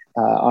not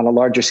on a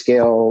larger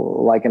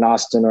scale, like in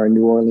Austin or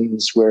New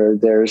Orleans, where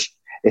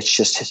it's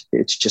just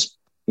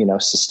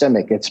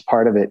systemic. It's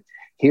part of it.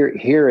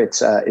 Here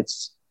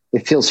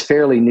it feels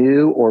fairly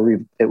new, or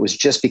it was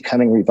just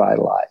becoming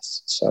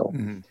revitalized. So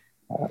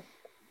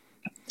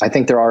I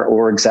think there are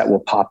orgs that will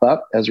pop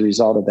up as a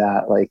result of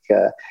that, like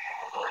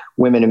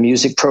women in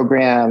music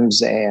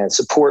programs and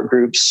support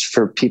groups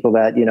for people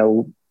that,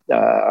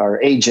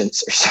 are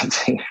agents or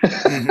something.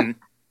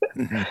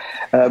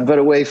 But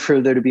a way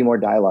for there to be more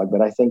dialogue.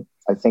 But I think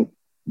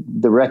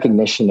the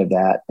recognition of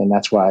that, and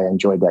that's why I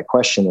enjoyed that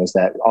question, was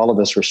that all of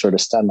us were sort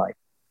of stunned, like,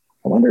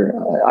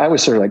 I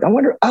was sort of like,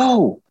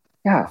 oh,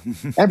 yeah,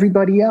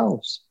 everybody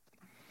else.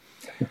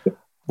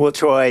 Well,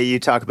 Troy, you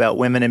talk about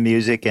women in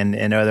music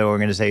and other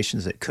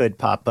organizations that could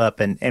pop up.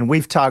 And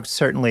we've talked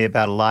certainly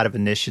about a lot of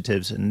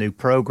initiatives and new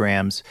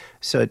programs.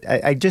 So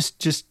I just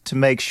to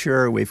make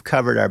sure we've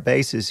covered our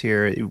bases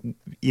here,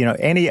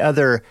 any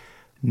other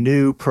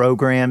new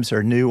programs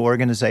or new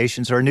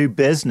organizations or new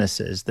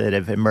businesses that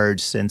have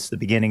emerged since the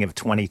beginning of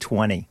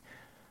 2020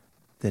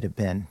 that have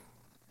been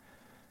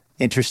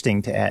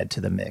interesting to add to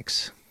the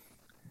mix?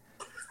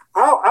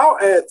 I'll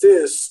add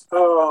this,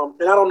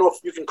 and I don't know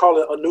if you can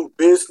call it a new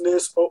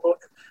business, or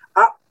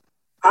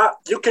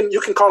you can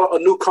call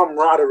it a new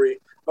camaraderie.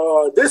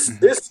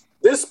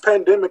 This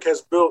pandemic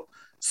has built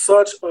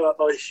such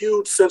a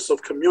huge sense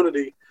of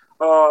community.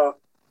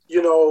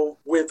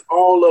 With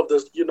all of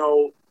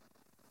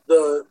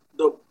the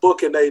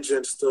booking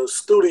agents, the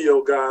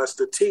studio guys,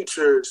 the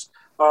teachers,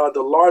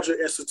 the larger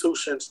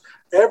institutions.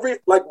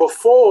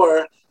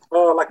 Before,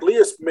 like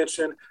Leah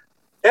mentioned,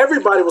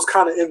 everybody was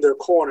kind of in their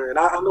corner. And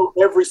I know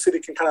every city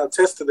can kind of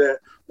attest to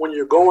that when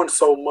you're going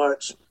so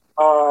much.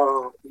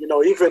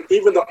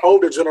 Even the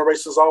older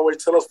generations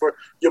always tell us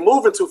you're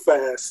moving too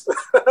fast.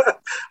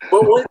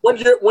 But when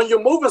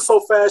you're moving so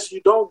fast, you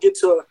don't get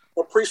to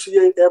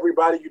appreciate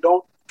everybody. You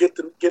don't get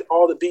to get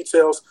all the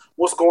details,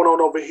 what's going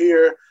on over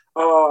here.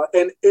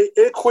 And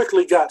it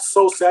quickly got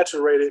so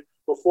saturated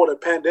before the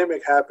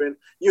pandemic happened.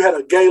 You had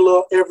a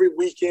gala every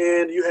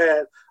weekend. You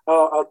had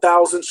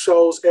 1,000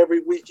 shows every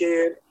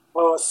weekend.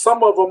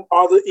 Some of them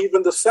are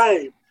even the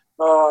same.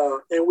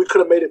 And we could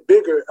have made it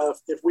bigger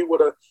if we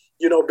would have,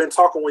 been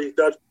talking with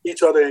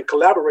each other and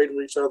collaborating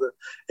with each other.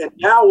 And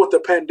now with the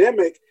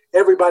pandemic,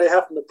 everybody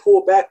having to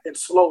pull back and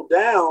slow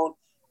down,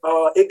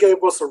 it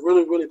gave us a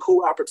really, really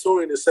cool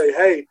opportunity to say,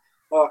 hey,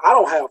 I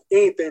don't have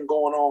anything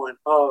going on.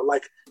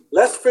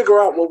 Let's figure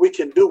out what we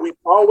can do. We've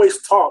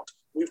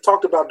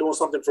talked about doing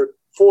something for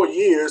 4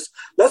 years.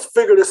 Let's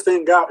figure this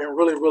thing out and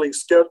really, really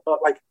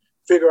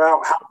figure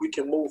out how we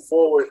can move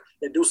forward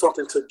and do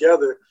something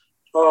together.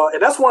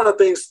 And that's one of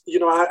the things,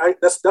 I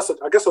guess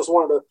that's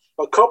one of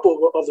a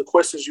couple of the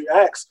questions you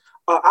asked.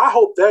 I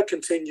hope that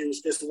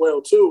continues as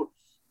well too.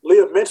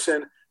 Leah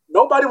mentioned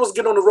nobody was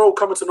getting on the road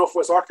coming to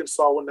Northwest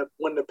Arkansas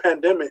when the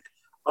pandemic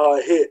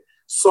hit.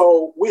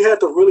 So we had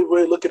to really,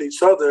 really look at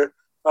each other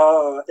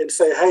and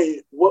say,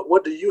 hey,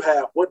 what do you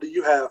have? What do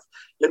you have?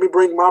 Let me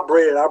bring my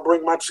bread. I'll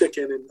bring my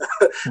chicken, and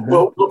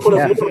we'll put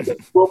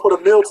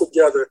a meal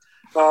together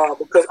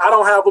because I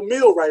don't have a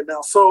meal right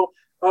now. So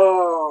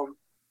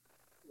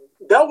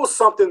that was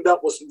something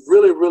that was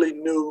really, really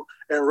new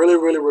and really,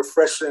 really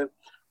refreshing,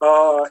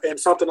 and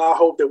something I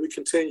hope that we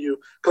continue,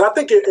 because I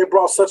think it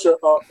brought such a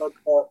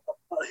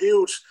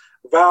huge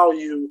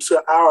value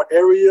to our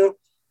area.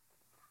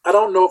 I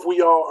don't know if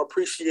we all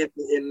appreciated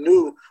and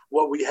knew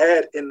what we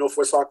had in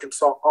Northwest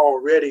Arkansas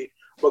already,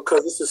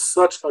 because this is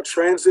such a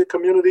transit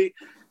community,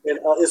 and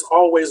it's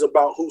always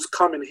about who's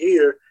coming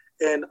here,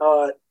 and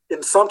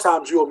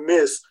sometimes you'll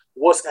miss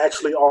what's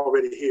actually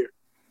already here.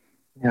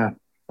 Yeah,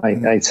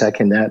 I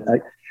second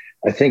that.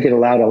 I think it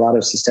allowed a lot of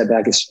us to step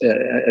back,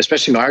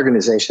 especially my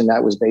organization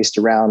that was based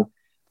around,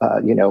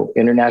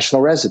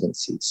 international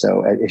residency.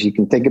 So if you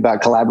can think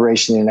about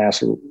collaboration in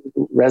international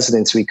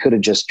residence, we could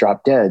have just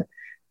dropped dead.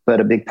 But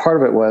a big part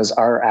of it was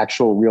our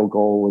actual real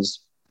goal was,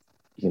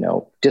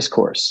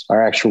 discourse.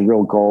 Our actual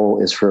real goal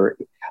is for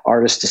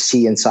artists to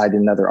see inside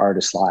another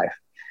artist's life,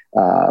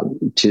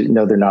 to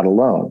know they're not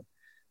alone.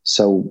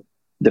 So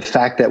the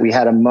fact that we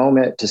had a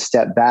moment to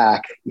step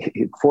back,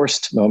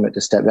 forced moment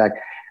to step back,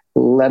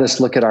 let us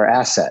look at our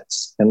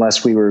assets.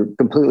 Unless we were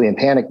completely in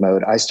panic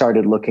mode, I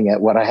started looking at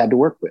what I had to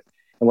work with.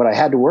 And what I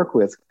had to work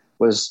with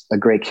was a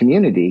great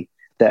community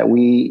that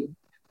we,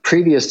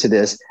 previous to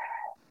this,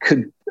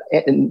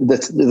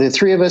 the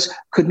three of us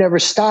could never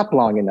stop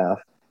long enough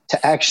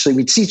to actually,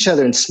 we'd see each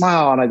other and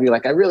smile, and I'd be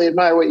like, I really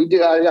admire what you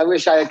do. I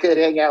wish I could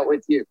hang out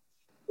with you.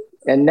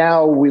 And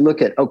now we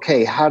look at,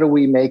 okay, how do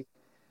we make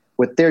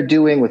what they're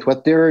doing with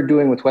what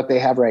they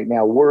have right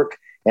now work?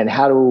 And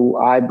how do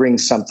I bring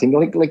something,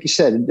 like you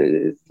said,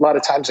 a lot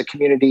of times a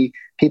community,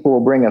 people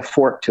will bring a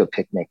fork to a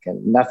picnic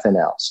and nothing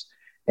else.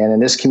 And in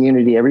this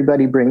community,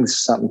 everybody brings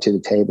something to the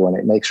table, and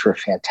it makes for a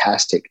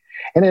fantastic.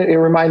 And it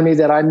reminded me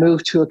that I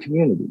moved to a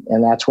community,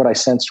 and that's what I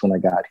sensed when I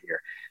got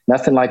here.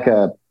 Nothing like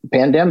a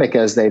pandemic,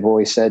 as they've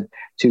always said,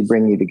 to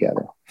bring you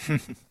together.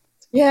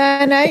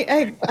 Yeah, and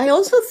I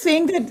also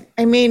think that,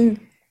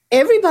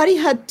 everybody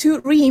had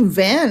to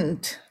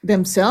reinvent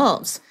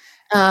themselves.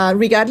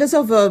 Regardless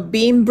of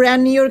being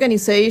brand new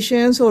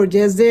organizations or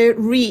just the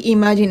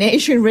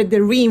reimagination, the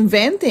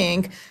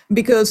reinventing,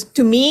 because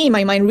to me, in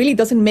my mind, really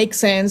doesn't make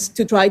sense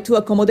to try to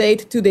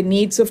accommodate to the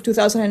needs of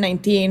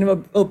 2019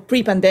 or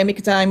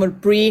pre-pandemic time or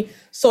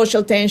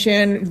pre-social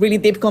tension, really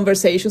deep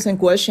conversations and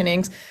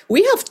questionings.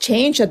 We have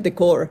changed at the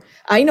core.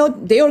 I know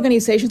the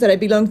organizations that I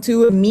belong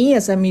to, me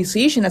as a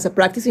musician, as a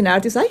practicing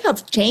artist, I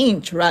have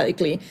changed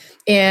radically.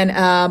 And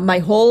my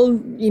whole,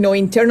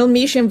 internal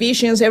mission,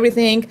 visions,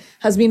 everything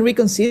has been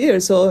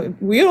reconsidered. So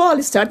we're all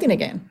starting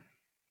again.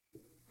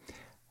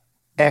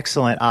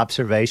 Excellent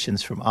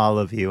observations from all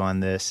of you on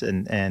this.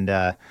 And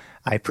I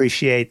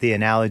appreciate the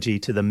analogy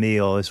to the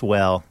meal as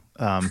well.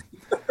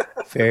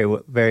 Very,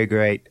 very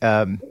great.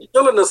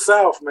 Still in the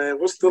South, man.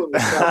 We're still in the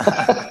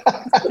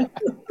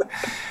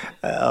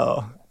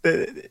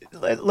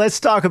South. Let's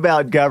talk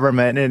about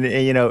government and,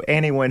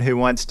 anyone who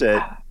wants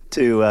to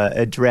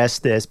address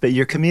this, but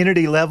your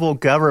community level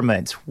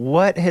governments,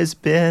 what has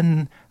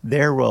been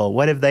their role?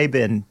 What have they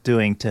been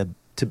doing to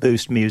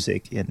boost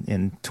music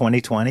in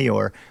 2020,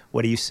 or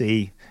what do you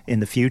see in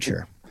the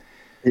future?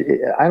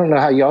 I don't know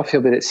how y'all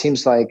feel, but it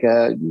seems like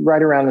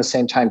right around the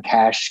same time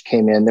cash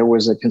came in, there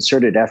was a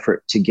concerted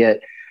effort to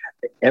get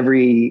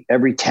every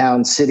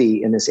town,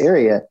 city in this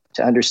area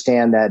to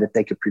understand that if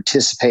they could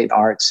participate in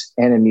arts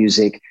and in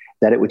music,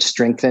 that it would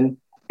strengthen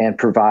and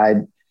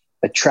provide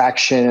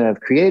attraction of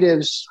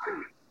creatives,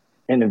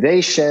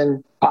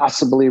 innovation,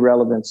 possibly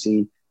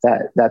relevancy,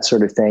 that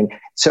sort of thing.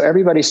 So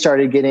everybody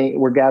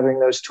we're gathering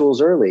those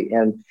tools early.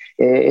 And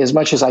as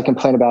much as I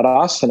complain about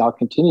Austin, I'll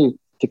continue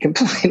to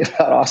complain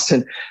about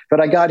Austin. But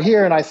I got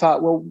here and I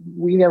thought, well,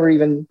 we never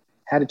even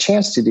had a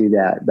chance to do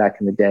that back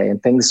in the day.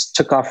 And things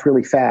took off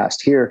really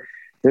fast. Here,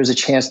 there's a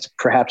chance to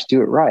perhaps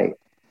do it right.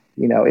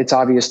 It's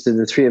obvious to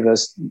the three of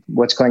us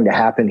what's going to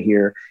happen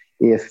here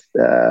if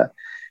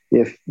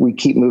we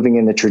keep moving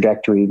in the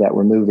trajectory that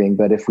we're moving.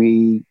 But if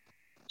we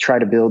try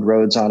to build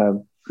roads on a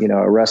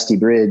rusty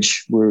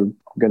bridge, we're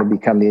going to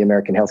become the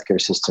American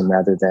healthcare system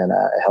rather than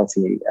a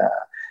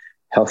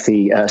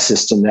healthy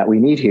system that we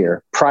need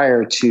here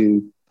prior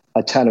to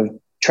a ton of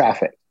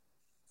traffic.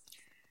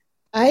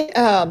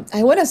 I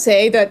want to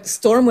say that,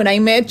 Storm, when I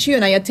met you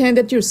and I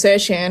attended your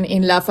session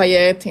in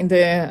Lafayette in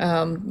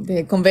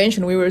the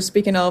convention we were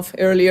speaking of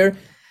earlier,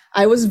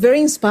 I was very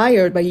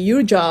inspired by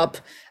your job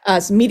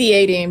as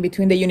mediating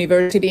between the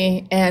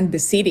university and the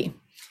city,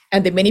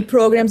 and the many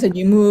programs that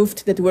you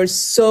moved that were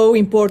so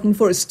important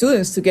for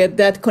students to get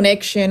that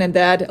connection and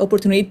that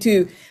opportunity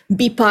to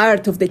be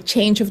part of the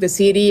change of the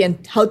city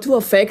and how to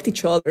affect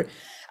each other.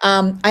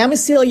 I am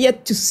still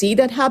yet to see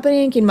that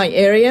happening in my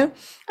area.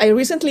 I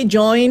recently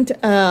joined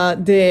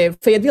the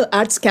Fayetteville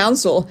Arts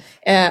Council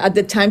at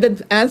the time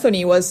that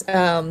Anthony was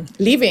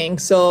leaving.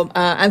 So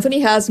Anthony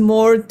has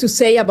more to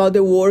say about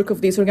the work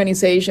of this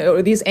organization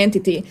or this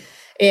entity.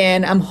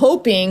 And I'm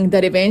hoping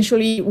that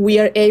eventually we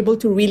are able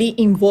to really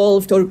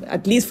involve, or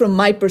at least from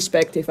my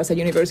perspective as a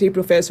university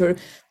professor,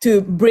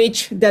 to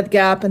bridge that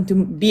gap and to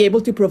be able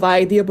to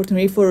provide the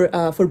opportunity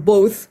for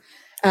both,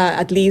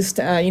 at least,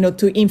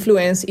 to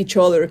influence each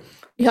other.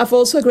 We have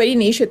also a great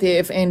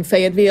initiative in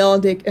Fayetteville.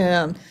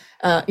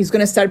 Is going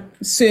to start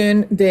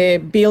soon the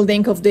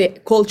building of the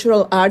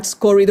Cultural Arts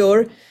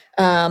Corridor,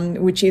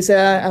 which is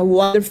a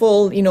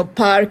wonderful,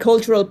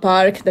 cultural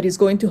park that is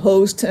going to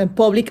host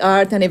public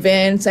art and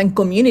events and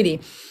community.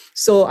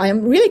 So I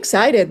am really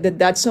excited that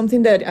that's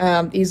something that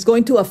is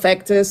going to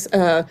affect us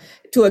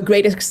to a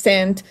great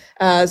extent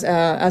as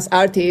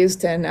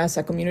artists and as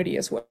a community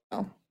as well.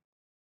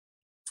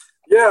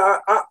 Yeah.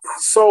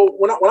 So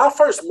when I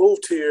first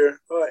moved here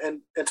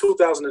in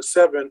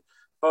 2007,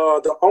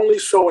 the only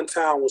show in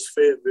town was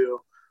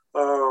Fayetteville,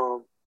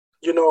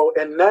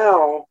 and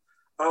now.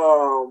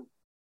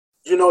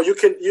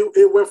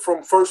 It went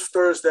from First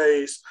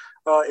Thursdays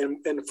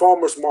in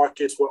farmers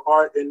markets with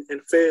art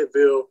in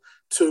Fayetteville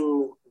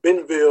to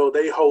Bentonville.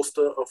 They host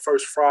a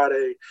First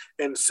Friday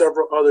and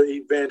several other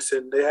events,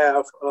 and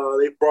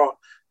they brought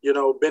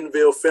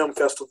Bentonville Film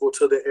Festival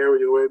to the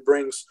area where it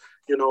brings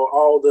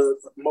all the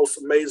most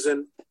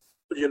amazing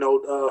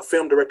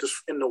film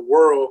directors in the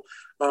world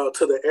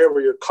to the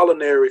area.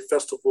 Culinary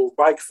festival,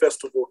 bike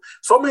festival,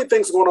 so many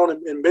things going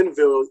on in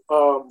Bentonville.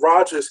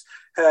 Rogers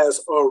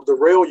has the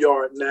rail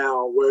yard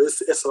now, where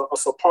it's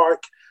a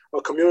park,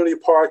 a community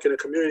park, and a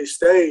community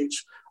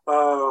stage.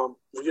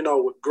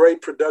 With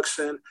great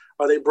production.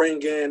 They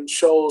bring in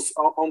shows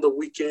on the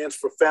weekends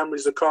for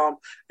families to come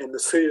and the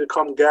city to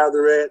come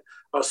gather at.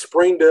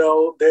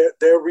 Springdale,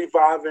 they're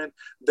reviving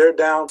their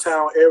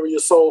downtown area.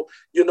 So,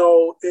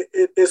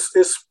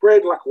 it's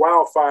spread like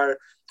wildfire.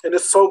 And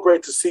it's so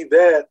great to see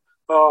that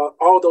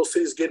all those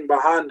cities getting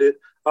behind it.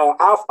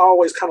 I've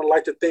always kind of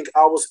liked to think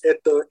I was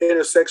at the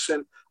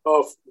intersection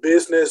of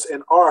business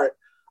and art,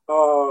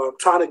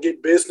 trying to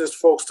get business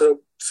folks to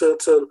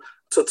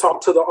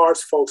talk to the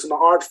arts folks, and the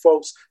arts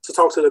folks to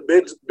talk to the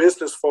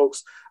business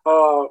folks.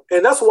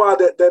 And that's why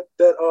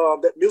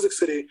that Music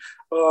City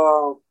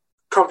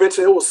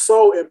convention, it was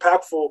so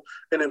impactful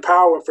and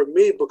empowering for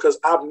me because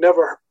I've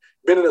never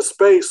been in a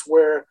space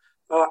where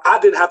I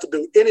didn't have to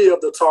do any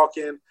of the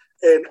talking,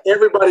 and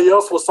everybody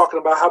else was talking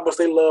about how much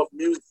they love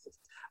music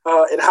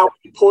and how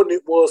important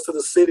it was to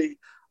the city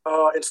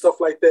and stuff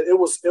like that. It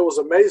was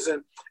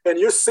amazing, and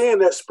you're seeing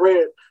that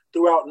spread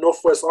throughout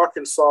Northwest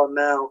Arkansas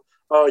now.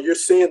 You're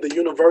seeing the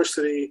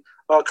university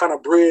kind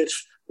of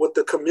bridge with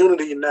the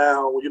community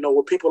now, you know,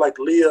 with people like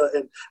Leah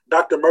and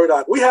Dr.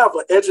 Murdoch. We have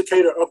an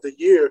Educator of the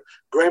Year,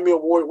 Grammy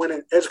Award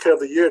winning Educator of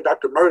the Year,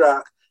 Dr.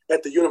 Murdoch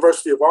at the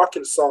University of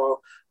Arkansas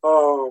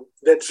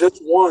that just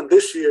won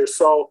this year.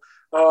 So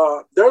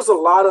there's a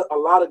lot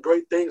of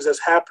great things that's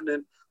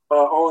happening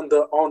on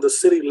the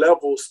city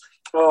levels.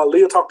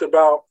 Leah talked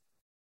about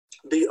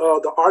the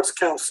Arts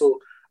Council.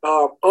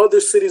 Other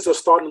cities are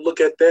starting to look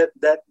at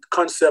that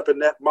concept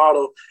and that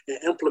model and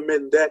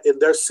implementing that in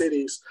their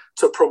cities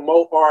to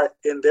promote art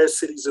in their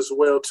cities as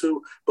well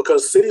too,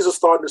 because cities are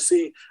starting to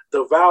see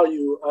the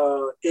value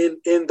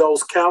in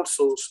those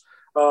councils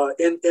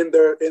in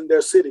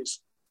their cities.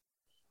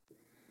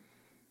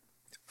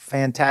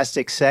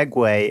 Fantastic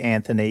segue,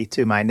 Anthony,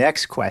 to my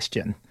next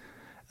question.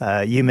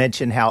 You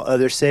mentioned how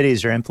other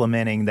cities are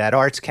implementing that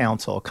Arts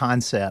Council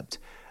concept,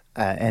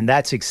 and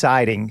that's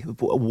exciting.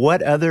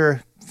 What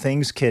other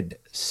things could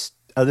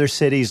other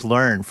cities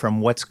learn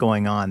from what's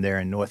going on there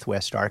in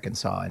Northwest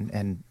Arkansas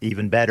and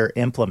even better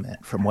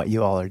implement from what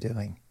you all are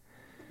doing?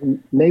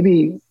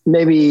 Maybe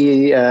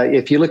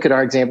if you look at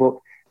our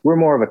example, we're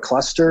more of a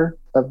cluster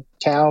of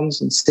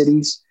towns and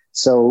cities.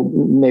 So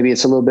maybe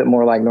it's a little bit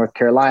more like North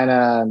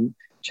Carolina and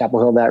Chapel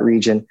Hill, that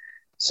region.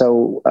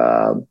 So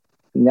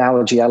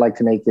analogy I like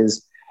to make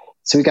is,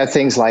 so we got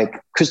things like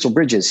Crystal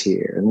Bridges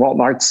here and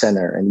Walton Arts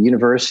Center and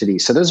university.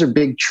 So those are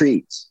big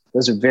trees.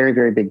 Those are very,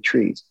 very big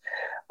trees.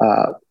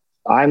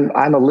 I'm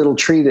a little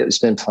tree that has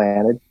been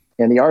planted,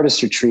 and the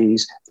artists are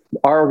trees.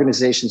 Our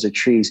organizations are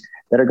trees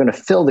that are going to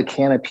fill the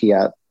canopy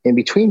up in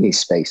between these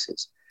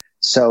spaces.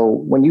 So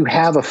when you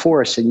have a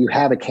forest and you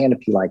have a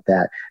canopy like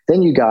that,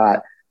 then you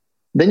got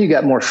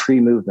more free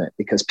movement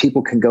because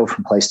people can go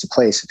from place to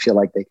place and feel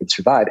like they can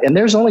survive. And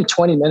there's only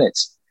 20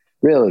 minutes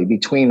really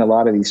between a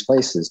lot of these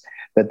places,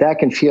 but that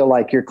can feel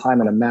like you're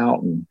climbing a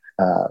mountain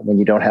when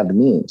you don't have the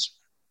means.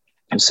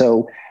 And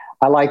so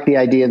I like the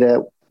idea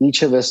that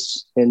each of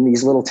us in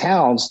these little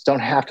towns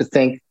don't have to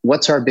think,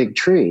 what's our big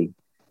tree?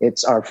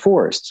 It's our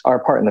forest. Our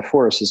part in the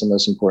forest is the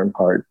most important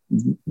part.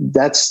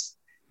 That's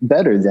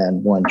better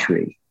than one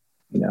tree,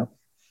 you know?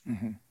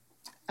 Mm-hmm.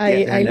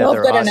 I love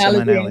that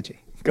awesome analogy.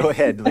 Go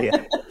ahead,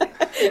 Leah.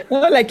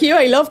 No, like you,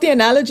 I love the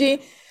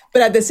analogy.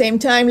 But at the same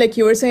time, like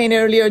you were saying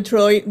earlier,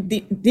 Troy,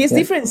 these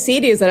different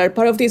cities that are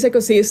part of this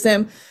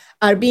ecosystem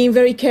are being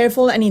very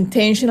careful and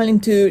intentional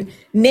into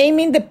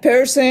naming the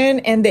person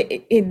and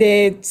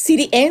the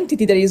city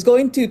entity that is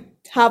going to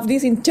have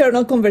these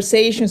internal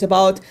conversations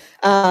about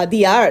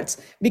the arts,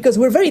 because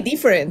we're very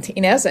different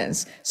in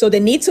essence. So the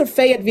needs of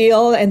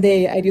Fayetteville and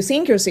the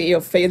idiosyncrasy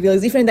of Fayetteville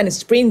is different than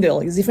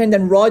Springdale, is different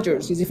than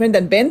Rogers, is different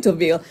than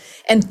Bentonville.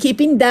 And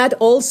keeping that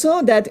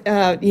also, that,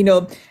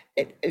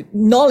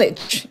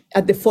 knowledge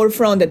at the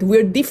forefront that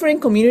we're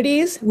different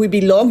communities, we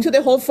belong to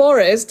the whole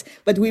forest,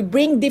 but we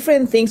bring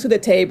different things to the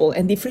table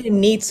and different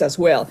needs as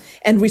well.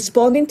 And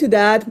responding to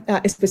that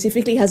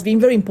specifically has been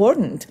very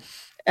important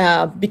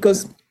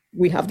because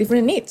we have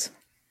different needs.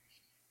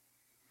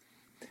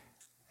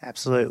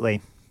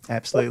 Absolutely.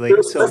 That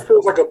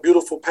feels like a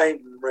beautiful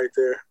painting right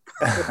there.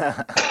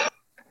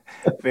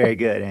 Very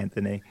good,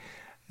 Anthony.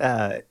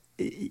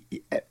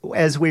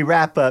 As we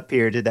wrap up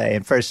here today,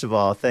 and first of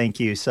all,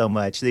 thank you so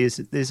much.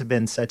 These have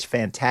been such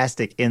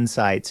fantastic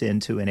insights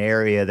into an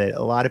area that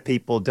a lot of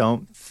people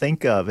don't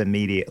think of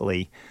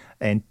immediately,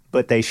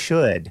 but they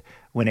should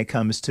when it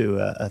comes to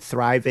a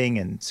thriving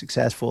and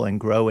successful and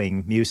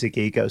growing music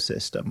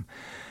ecosystem.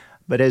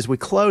 But as we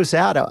close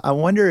out, I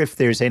wonder if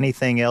there's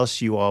anything else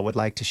you all would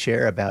like to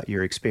share about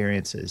your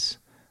experiences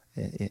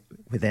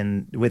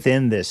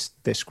within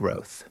this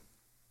growth.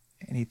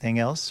 Anything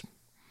else?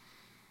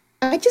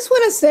 I just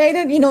want to say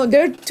that,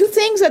 there are two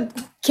things that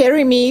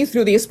carry me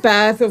through this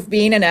path of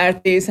being an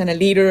artist and a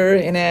leader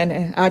and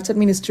an arts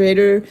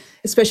administrator,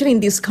 especially in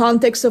this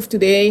context of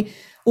today.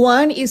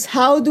 One is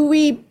what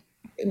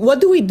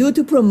do we do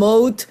to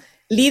promote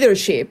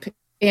leadership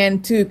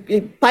and to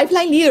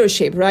pipeline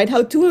leadership, right?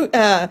 How to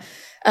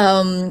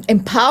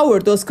empower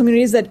those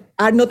communities that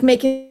are not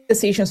making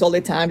decisions all the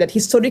time, that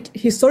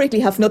historically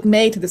have not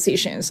made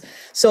decisions.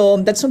 So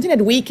that's something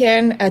that we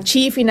can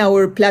achieve in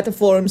our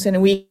platforms,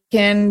 and we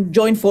can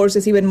join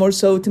forces even more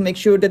so to make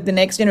sure that the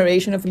next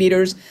generation of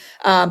leaders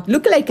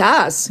look like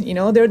us.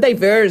 They're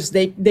diverse.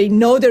 They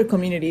know their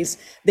communities.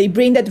 They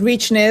bring that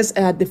richness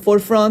at the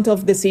forefront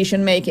of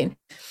decision making.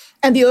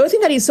 And the other thing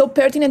that is so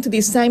pertinent to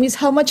this time is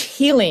how much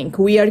healing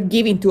we are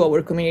giving to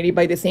our community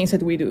by the things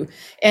that we do.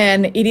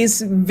 And it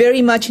is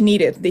very much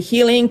needed. The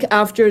healing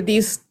after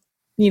this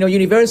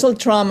universal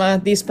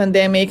trauma, this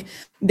pandemic,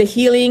 the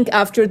healing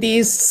after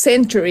these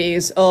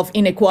centuries of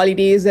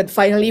inequalities that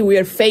finally we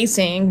are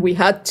facing. We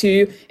had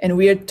to, and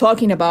we are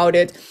talking about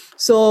it.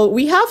 So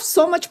we have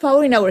so much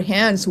power in our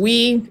hands.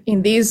 We,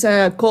 in this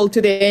call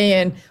today,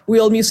 and we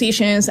all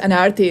musicians and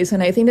artists.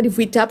 And I think that if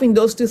we tap in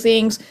those two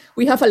things,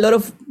 we have a lot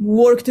of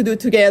work to do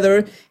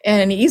together.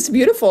 And it's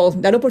beautiful,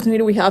 that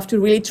opportunity we have to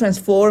really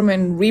transform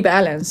and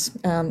rebalance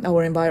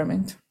our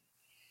environment.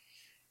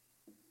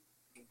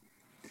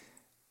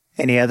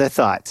 Any other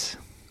thoughts?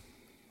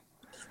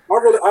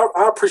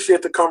 I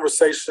appreciate the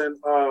conversation.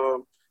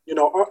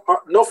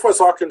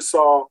 Northwest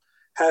Arkansas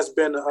has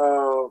been...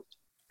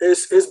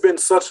 It's been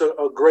such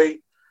a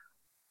great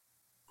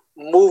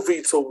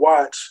movie to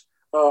watch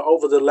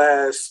over the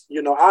last,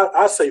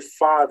 I say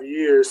 5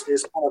 years.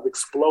 It's kind of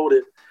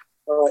exploded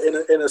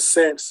in a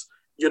sense.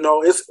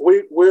 We're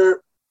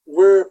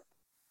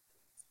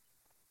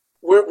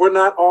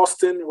not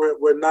Austin.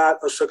 We're not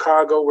a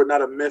Chicago. We're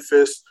not a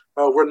Memphis.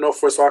 We're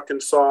Northwest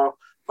Arkansas.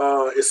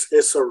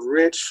 It's a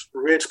rich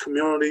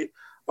community.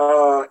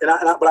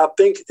 But I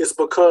think it's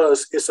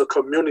because it's a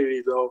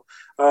community, though.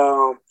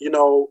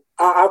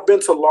 I've been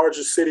to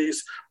larger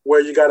cities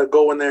where you got to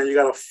go in there and you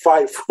got to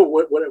fight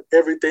for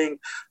everything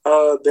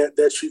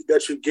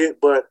that you get.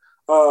 But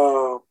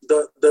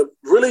the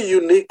really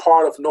unique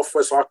part of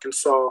Northwest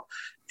Arkansas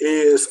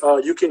is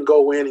you can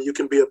go in and you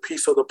can be a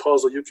piece of the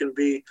puzzle. You can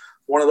be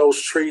one of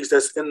those trees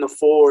that's in the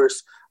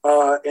forest,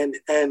 and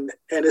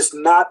it's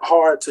not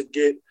hard to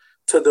get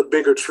to the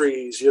bigger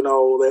trees,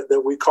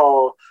 that we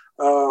call.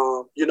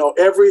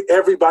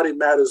 Everybody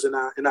matters in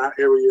our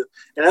area,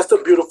 and that's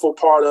the beautiful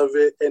part of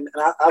it. And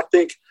I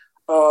think,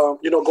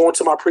 going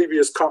to my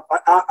previous,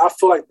 I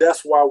feel like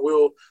that's why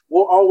we'll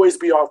always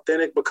be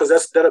authentic, because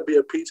that'll be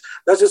a piece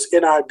that's just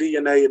in our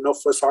DNA in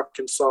Northwest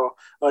Arkansas.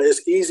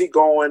 It's easy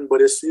going,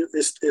 but it's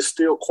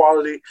still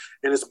quality,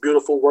 and it's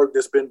beautiful work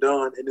that's been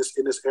done in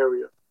this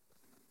area.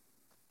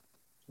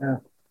 Yeah,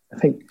 I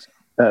think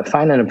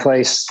finding a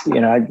place.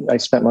 I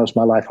spent most of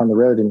my life on the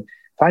road, and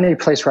finding a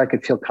place where I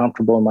could feel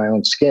comfortable in my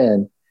own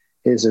skin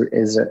is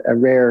a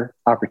rare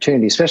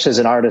opportunity, especially as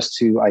an artist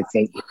who I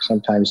think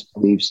sometimes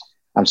believes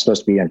I'm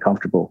supposed to be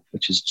uncomfortable,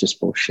 which is just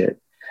bullshit.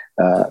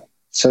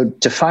 So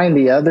to find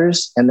the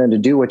others and then to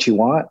do what you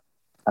want,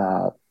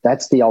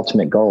 that's the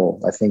ultimate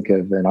goal, I think,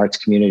 of an arts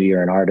community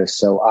or an artist.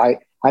 So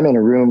I'm in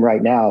a room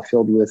right now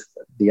filled with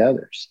the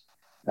others.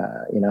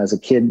 As a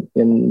kid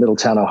in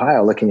Middletown,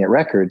 Ohio, looking at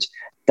records,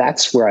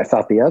 that's where I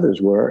thought the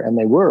others were, and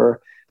they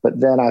were. But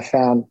then I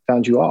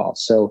found you all.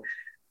 So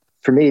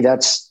for me,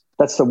 that's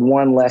the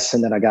one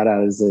lesson that I got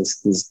out of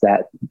this, is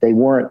that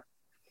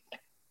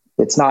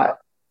it's not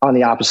on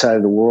the opposite side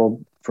of the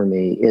world for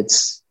me.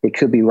 It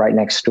could be right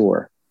next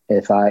door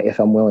if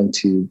I'm willing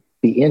to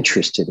be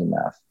interested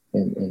enough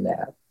in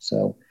that.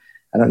 So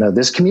I don't know.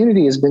 This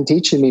community has been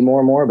teaching me more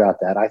and more about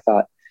that. I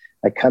thought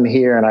I'd come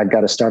here and I'd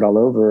got to start all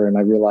over, and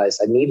I realized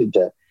I needed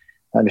to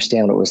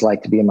understand what it was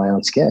like to be in my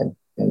own skin.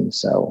 And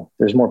so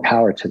there's more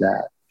power to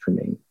that for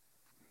me.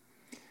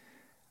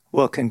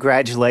 Well,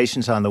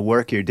 congratulations on the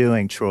work you're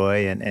doing,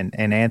 Troy, and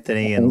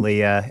Anthony and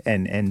Leah.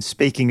 And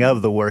speaking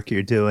of the work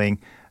you're doing,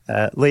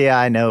 Leah,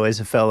 I know as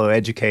a fellow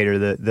educator,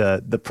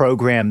 the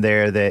program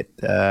there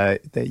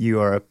that you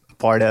are a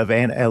part of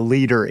and a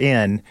leader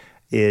in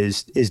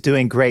is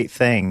doing great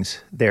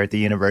things there at the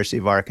University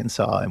of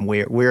Arkansas, and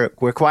we're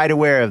quite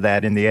aware of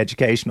that in the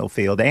educational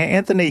field.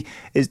 Anthony,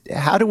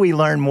 how do we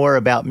learn more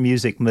about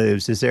Music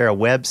Moves? Is there a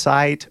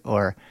website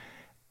or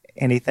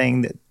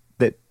anything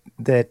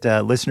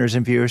that listeners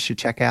and viewers should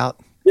check out?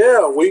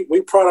 Yeah,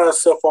 we pride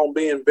ourselves on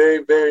being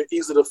very, very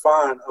easy to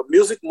find.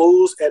 Music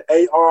Moves at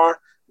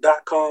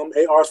AR.com.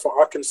 AR is for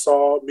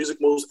Arkansas. Music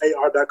Moves,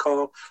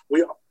 AR.com.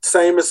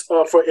 Same as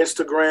for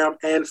Instagram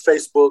and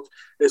Facebook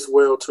as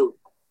well, too.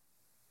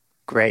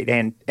 Great.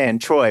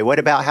 And Troy, what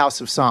about House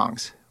of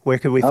Songs? Where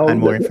could we find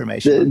more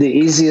information? The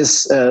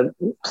easiest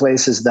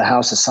place is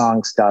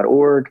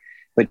thehouseofsongs.org,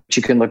 but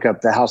you can look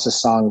up the House of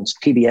Songs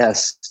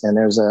PBS, and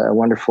there's a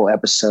wonderful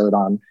episode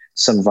on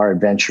some of our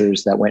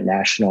adventures that went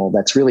national.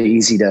 That's really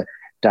easy to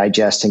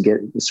digest and get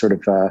sort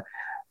of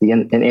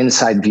an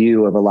inside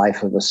view of a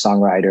life of a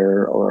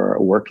songwriter or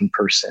a working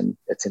person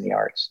that's in the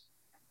arts.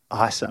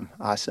 Awesome.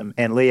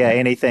 And Leah,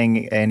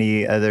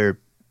 any other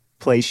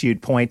place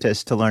you'd point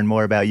us to learn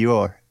more about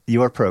your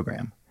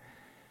program?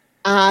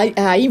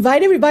 I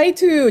invite everybody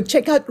to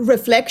check out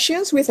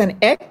Reflections with an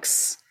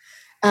X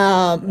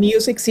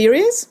music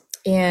series,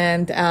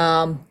 and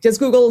just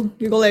Google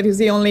it. Is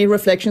the only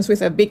Reflections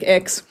with a big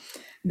X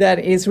that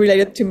is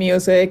related to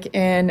music.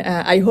 And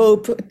I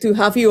hope to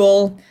have you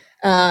all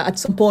at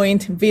some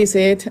point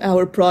visit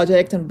our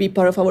project and be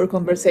part of our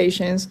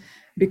conversations,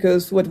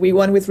 because what we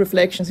want with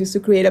Reflections is to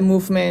create a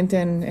movement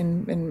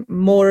and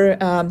more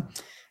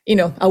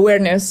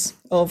awareness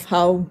of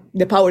how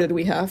the power that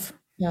we have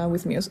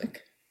with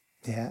music.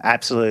 Yeah,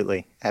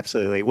 absolutely.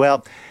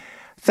 Well,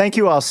 thank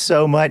you all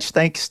so much.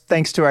 Thanks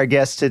to our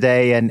guests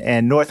today.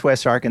 And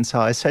Northwest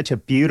Arkansas is such a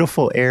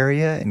beautiful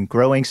area and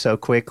growing so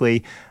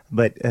quickly.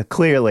 But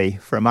clearly,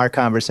 from our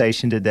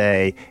conversation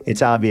today,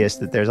 it's obvious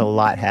that there's a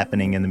lot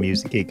happening in the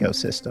music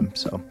ecosystem.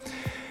 So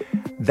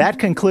that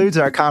concludes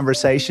our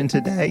conversation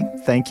today.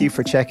 Thank you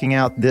for checking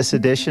out this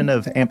edition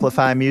of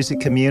Amplify Music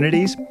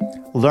Communities.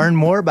 Learn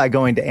more by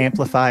going to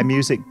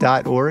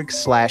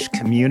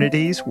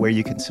amplifymusic.org/communities, where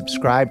you can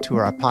subscribe to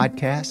our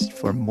podcast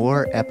for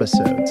more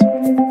episodes.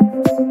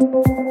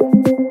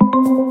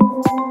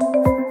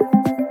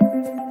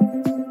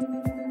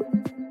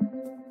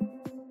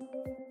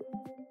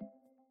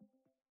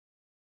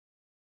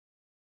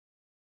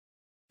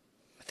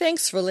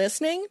 Thanks for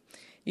listening.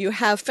 You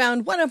have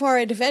found one of our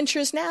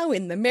adventures now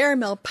in the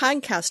Marymel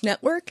Podcast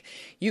Network.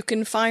 You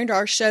can find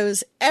our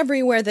shows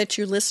everywhere that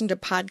you listen to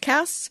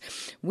podcasts.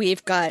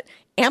 We've got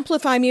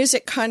Amplify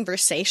Music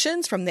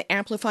Conversations from the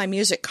Amplify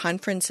Music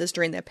conferences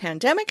during the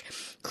pandemic,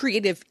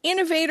 Creative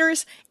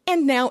Innovators,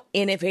 and now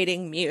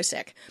Innovating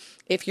Music.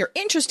 If you're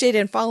interested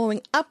in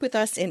following up with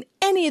us in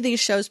any of these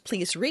shows,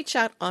 please reach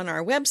out on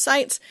our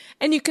websites,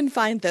 and you can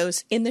find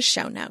those in the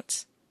show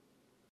notes.